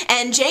Fen,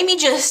 and Jamie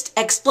just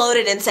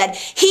exploded and said,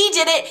 he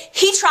did it.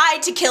 He tried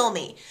to kill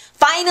me.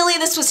 Finally,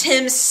 this was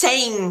him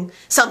saying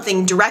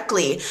something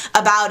directly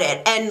about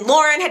it. And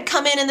Lauren had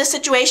come in this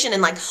situation,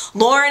 and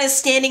Lauren is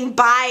standing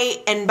by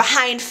and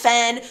behind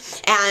Fen,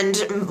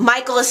 and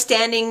Michael is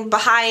standing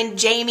behind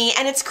Jamie,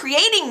 and it's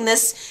creating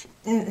this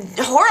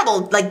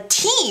horrible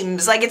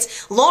teams.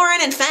 It's Lauren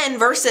and Fen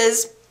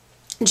versus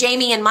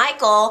Jamie and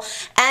Michael,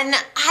 and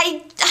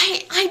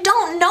I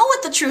don't know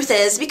what the truth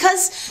is,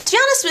 because to be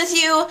honest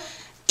with you,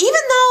 even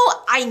though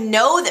I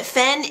know that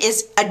Fen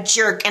is a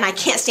jerk and I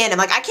can't stand him,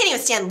 I can't even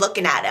stand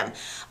looking at him,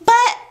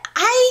 but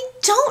I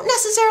don't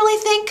necessarily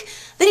think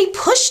that he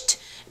pushed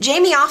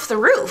Jamie off the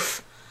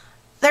roof.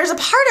 There's a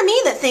part of me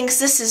that thinks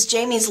this is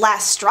Jamie's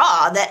last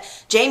straw, that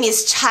Jamie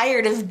is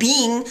tired of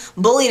being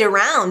bullied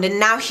around, and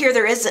now here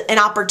there is an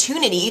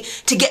opportunity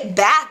to get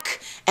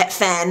back at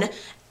Fen.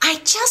 I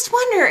just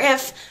wonder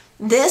if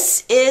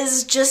this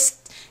is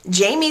just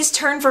Jamie's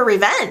turn for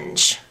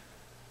revenge.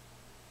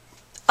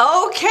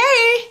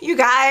 Okay, you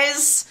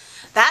guys,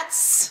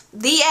 that's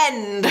the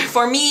end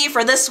for me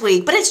for this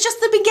week, but it's just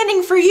the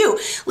beginning for you.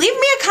 Leave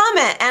me a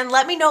comment and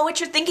let me know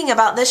what you're thinking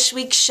about this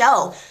week's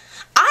show.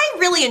 I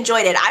really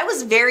enjoyed it. I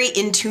was very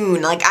in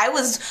tune.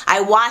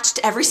 I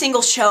watched every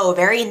single show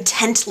very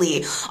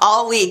intently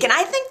all week, and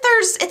I think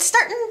it's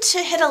starting to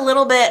hit a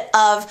little bit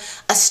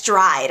of a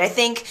stride. I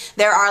think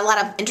there are a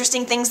lot of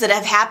interesting things that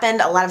have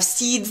happened, a lot of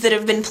seeds that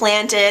have been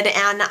planted,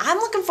 and I'm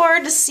looking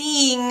forward to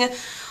seeing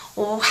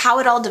how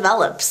it all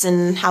develops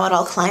and how it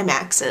all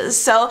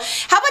climaxes. So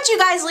how about you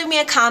guys leave me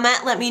a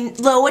comment, let me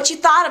know what you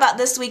thought about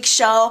this week's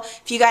show,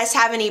 if you guys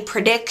have any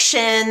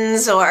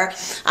predictions or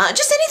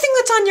just anything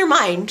that's on your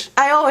mind.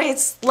 I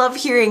always love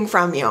hearing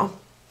from you.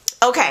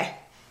 Okay,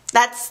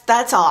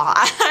 that's all.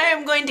 I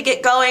am going to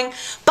get going,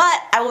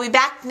 but I will be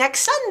back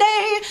next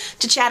Sunday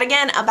to chat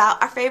again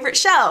about our favorite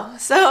show.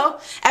 So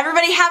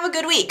everybody have a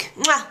good week.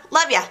 Mwah.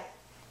 Love ya.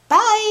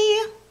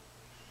 Bye.